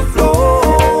ready to flow?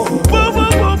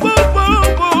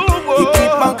 You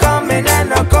keep on coming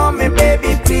and a coming,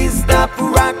 baby, please stop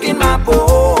rocking my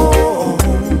boat.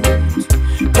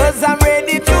 Cause I'm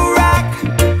ready to rock.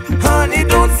 Honey,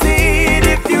 don't say it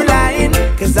if you're lying,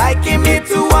 cause I came here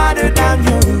to water down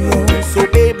your road. So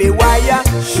baby, why you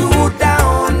shoot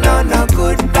down on a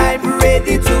good vibe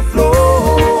ready to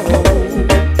flow?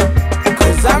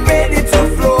 Cause I'm ready to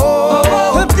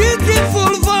flow. A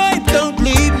beautiful vibe, don't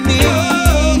leave me.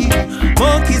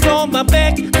 Monkeys on my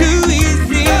back, too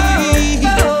easy.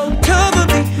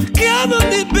 Cover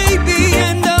me, baby,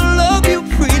 and I'll love you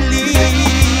free.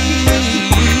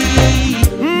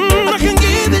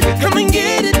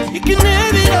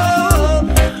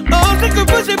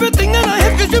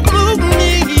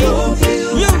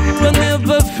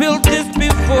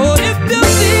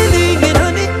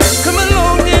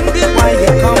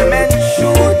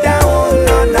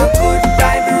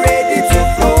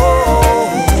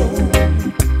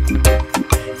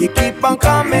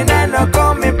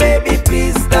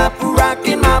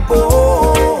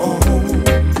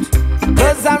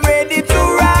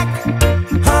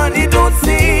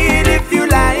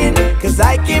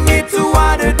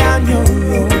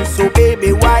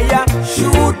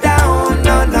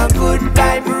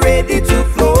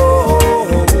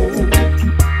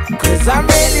 'cause I'm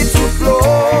ready to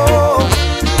flow.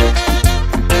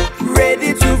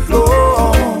 Ready to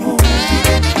flow.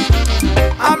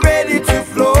 I'm ready to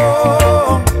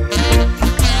flow.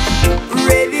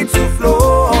 Ready to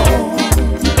flow.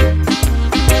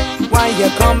 Why you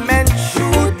come and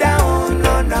shoot down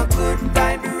on a good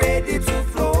vibe? Ready to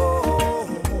flow.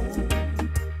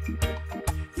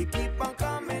 You keep on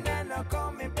coming and I'm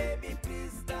coming, baby.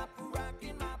 Please stop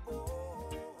rocking my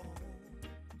boat.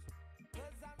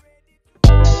 'Cause I'm ready to.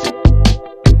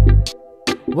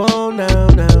 Whoa, now,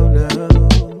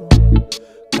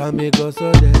 come me go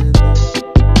so then.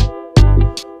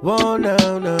 Whoa, now,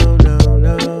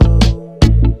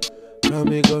 come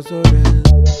me go so then.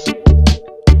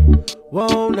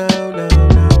 Whoa, now,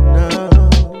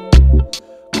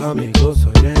 come me go so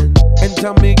then.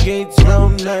 Enter me gates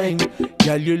round 9.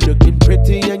 Girl, you looking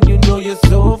pretty and you know you're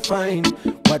so fine.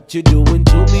 What you doing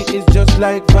to me is just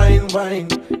like fine wine,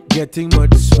 getting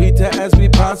much sweeter as we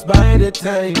pass by the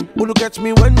time. Oh, look at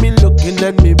me when me looking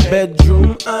at me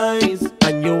bedroom eyes,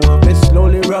 and you want to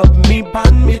slowly rub me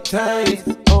pan me thighs.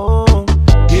 Oh,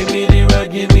 give me the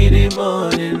ride, give me the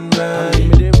morning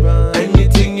ride.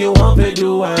 Anything you want to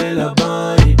do, I'll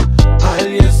abide. All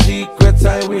your secrets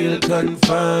I will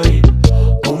confide.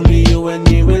 Only you and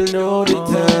me will know the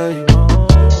time.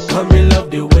 Come me love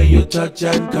the way you touch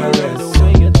and caress.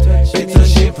 It's a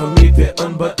shame for me to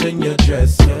unbutton your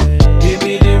dress. Give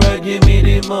me the ride, give me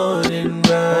the morning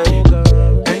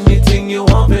ride. Anything you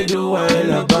want to do,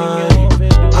 I'll abide.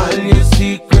 All your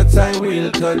secrets I will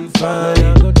confide.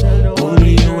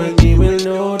 Only you and me will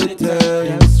know the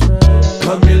time.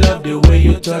 Come me love the way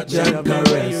you touch and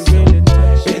caress.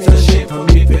 It's a shame for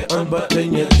me to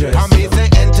unbutton your dress. I mean they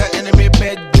enter in my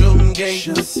bedroom gate.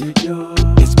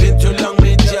 It's been too long,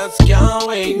 me just can't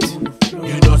wait.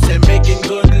 You know say making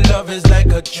good love is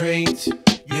like a trait.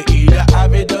 You either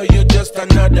have it or you just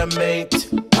another mate.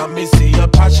 And me see your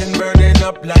passion burning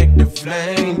up like the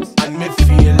flames, and me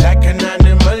feel like an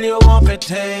animal you want to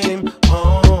tame.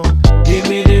 Oh, give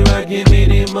me the ride, give me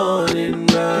the morning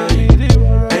ride.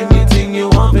 Anything you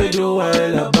want to do,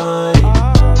 I'll abide.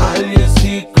 All your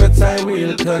secrets I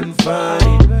will confide.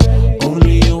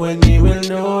 Only you and me will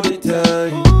know the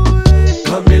time.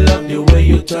 Come me love the way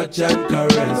you touch and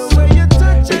caress.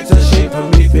 It's a shame for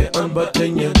me to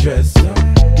unbutton your dress.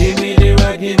 Give me the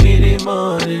ride, give me the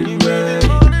morning ride.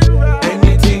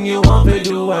 Anything you want to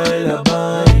do, I'll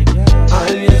abide.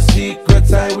 All your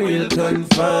secrets I will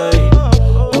confide.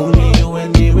 Only you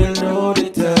and me will know the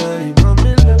time.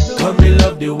 Come me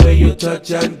love the way you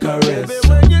touch and caress.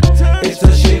 It's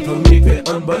a shame for me to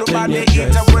unbutton your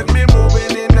dress. When me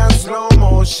moving in a slow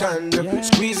motion,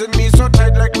 squeezing me so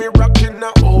tight like we rocking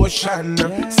the ocean.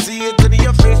 See it in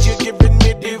your face, you're giving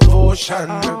me devotion.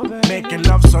 Making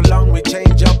love so long we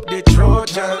change up the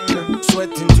Trojan.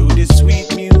 Sweating to the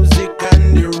sweet music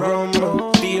and the rum.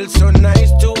 Feels so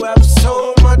nice to have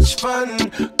so much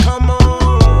fun. Come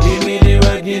on, give me the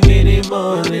ride, give me the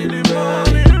morning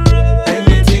ride.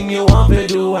 Anything you want to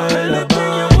do, I'll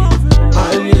abide.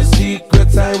 All your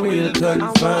secrets I will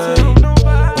confide.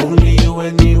 Only you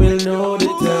and me will know the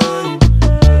time.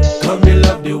 Come me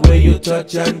love the way you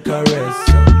touch and caress.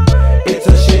 It's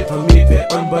a shame for me to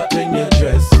unbutton your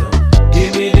dress.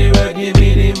 Give me the ride, give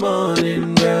me the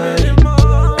morning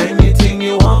ride. Anything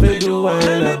you want to do,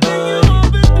 I'll abide.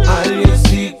 All your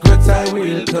secrets I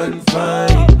will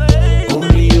confide.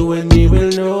 Only you and me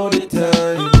will know the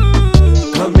time.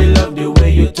 Come me love the way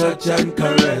you touch and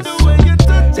caress.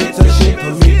 It's a shame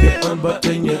for me to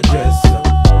unbutton your dress.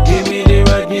 Give me the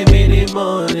ride, give me the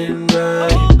morning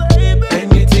ride.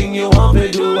 Anything you want to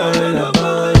do, I'll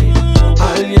abide.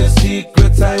 All your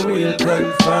secrets I will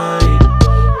confide.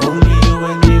 Only you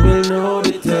and me will know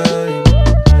the time.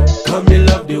 Come me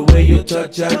love the way you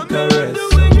touch and caress.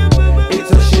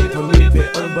 It's a shame for me to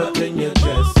unbutton your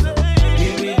dress.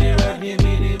 Give me the ride, give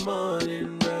me the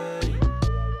morning ride.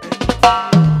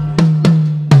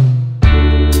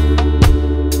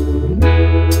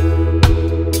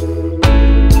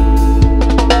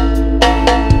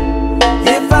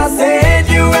 If I said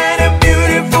you had a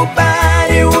beautiful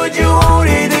body, would you hold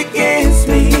it against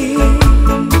me?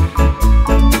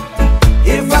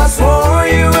 If I swore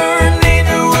you were an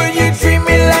angel, would you treat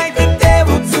me like the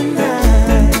devil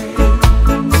tonight?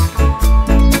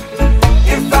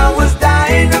 If I was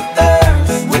dying of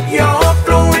thirst, with your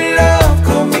flowing love,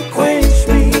 come and quench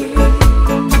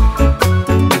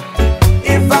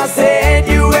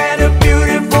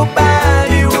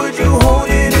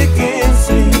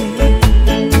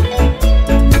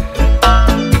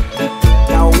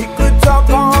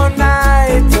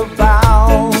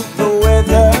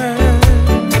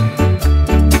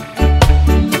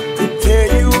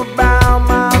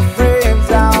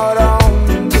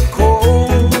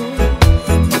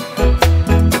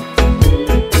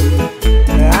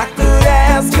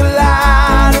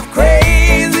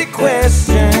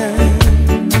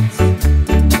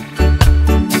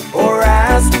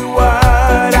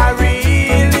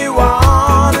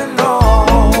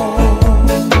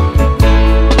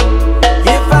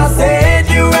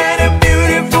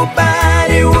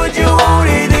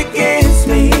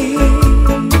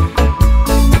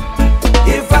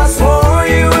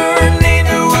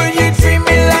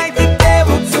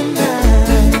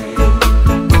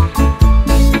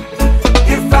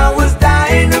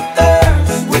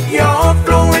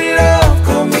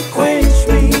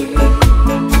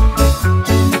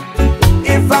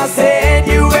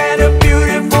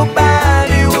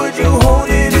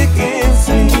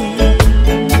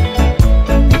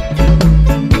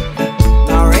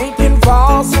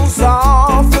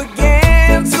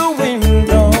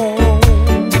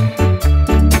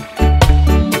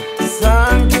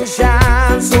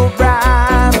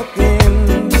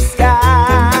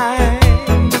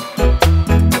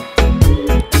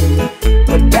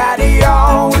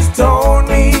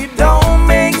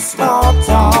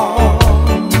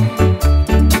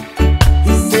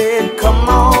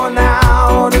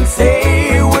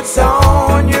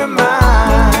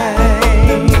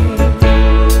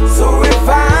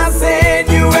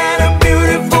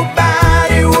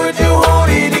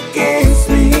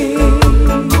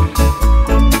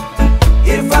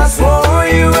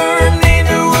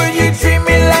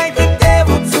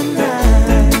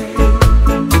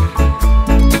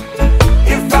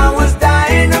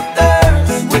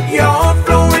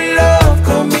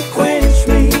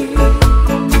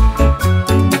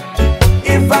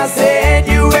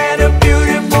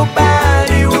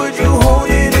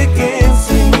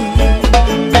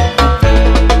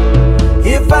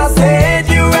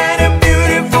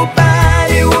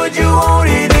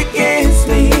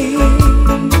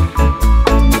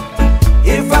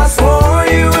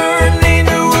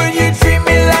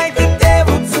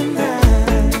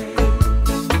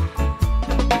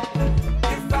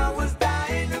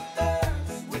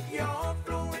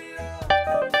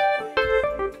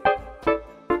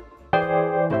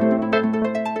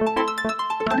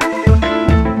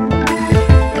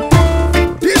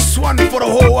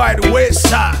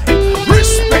side.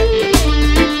 Respect.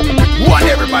 Want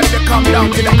everybody to come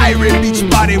down to the Irie beach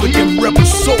party with them rebel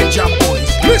soldier boys.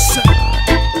 Listen.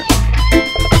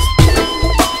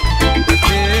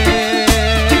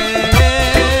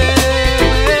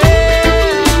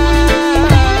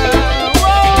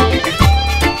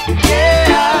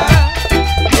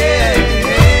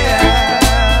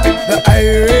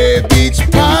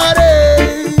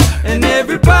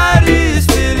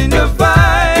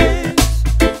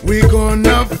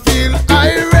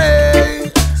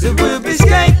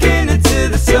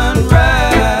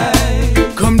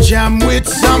 With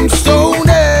some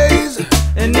stonies,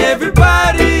 and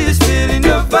everybody is feeling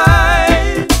the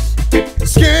vibe.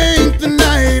 Skank the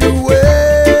night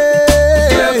away.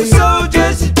 Rebel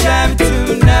soldiers are jamming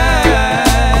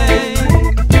tonight.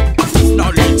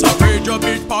 Now let's arrange a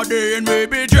beat party and we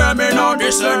be jamming on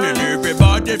this end, and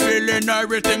everybody feeling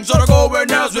everything's all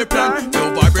going as we plan.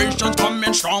 Your vibrations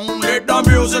coming strong, let the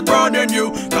music run in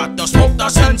you. Got the smoke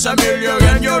that sends a million,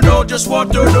 and you know just what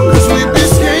to do. Cause we be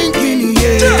skanking,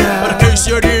 yeah. But in case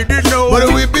you didn't know, but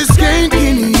we be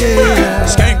skanking, yeah.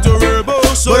 Skank the rebel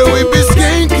soul. But we be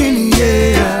skanking,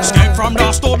 yeah. Skank from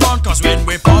the stone down, cause when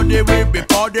we party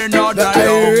partying all night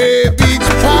long. Irie beach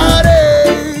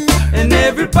party, and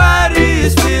everybody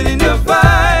is feeling the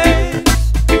vibe.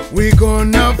 We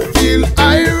gonna feel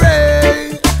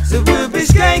irate, so we'll be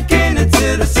skanking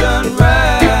until the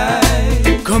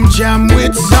sunrise. Come jam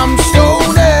with some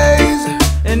stonies,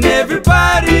 and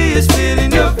everybody is feeling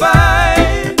the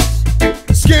vibe.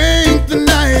 Skank the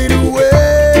night away.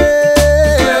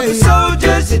 Rebel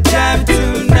soldiers are jamming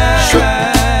tonight.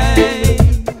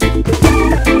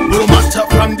 Little matter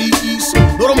from the east,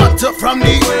 little matter from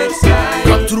the west side.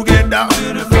 Come together,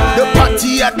 the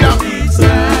party at the east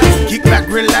side. Kick back,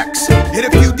 relax, hit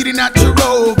a few did it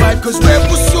natural vibe. Cause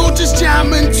rebel soldiers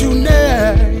jamming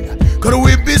tonight. Cause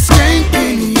we be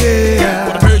skanking,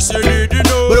 yeah. But in case you didn't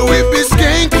know, but we be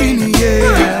skanking,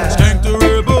 yeah. Skank the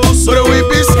rebel soul. But we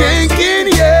be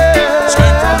skanking, yeah.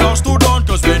 Skank from dusk to dawn,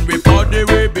 cause when we be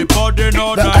partying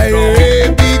all the night long.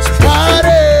 Irie beach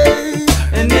party,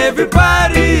 and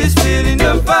everybody is feeling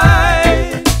the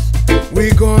vibe. We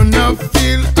gonna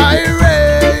feel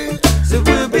irate, so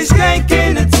we'll be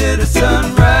skanking until the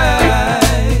sunrise.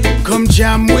 Come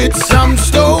jam with some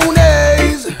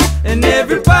stonies, and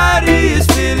everybody is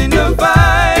feeling the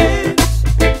vibe.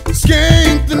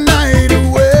 Skank the night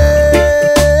away.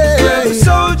 Rebel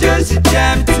soldiers are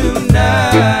jamming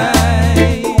tonight.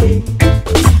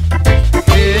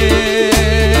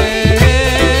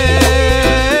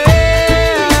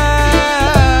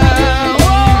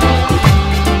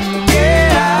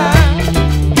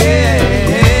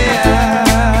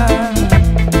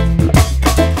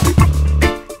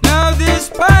 Now this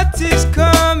party's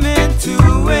coming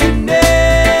to an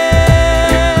end.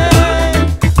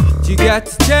 You got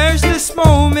to cherish this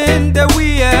moment that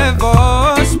we have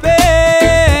all spent.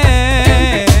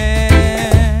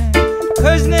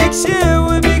 Cause next year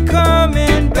we'll be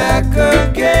coming back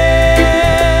again.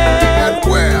 At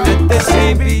where? At the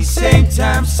same beat, same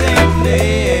time, same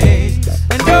place.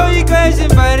 And all you guys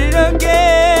invited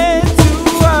again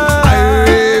to our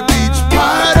Irie beach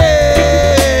party,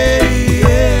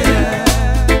 yeah.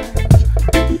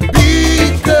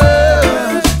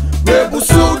 because rebel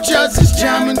soldiers is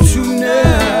jamming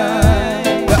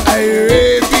tonight. The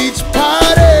Irie beach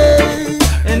party,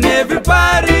 And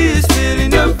everybody is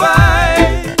feeling the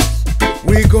vibe.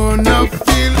 we gonna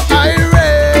feel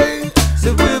irate,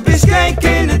 So we'll be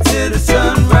skanking until the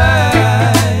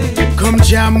sunrise. come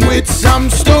jam with some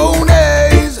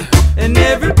stonies, And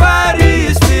everybody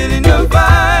is feeling the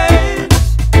vibe.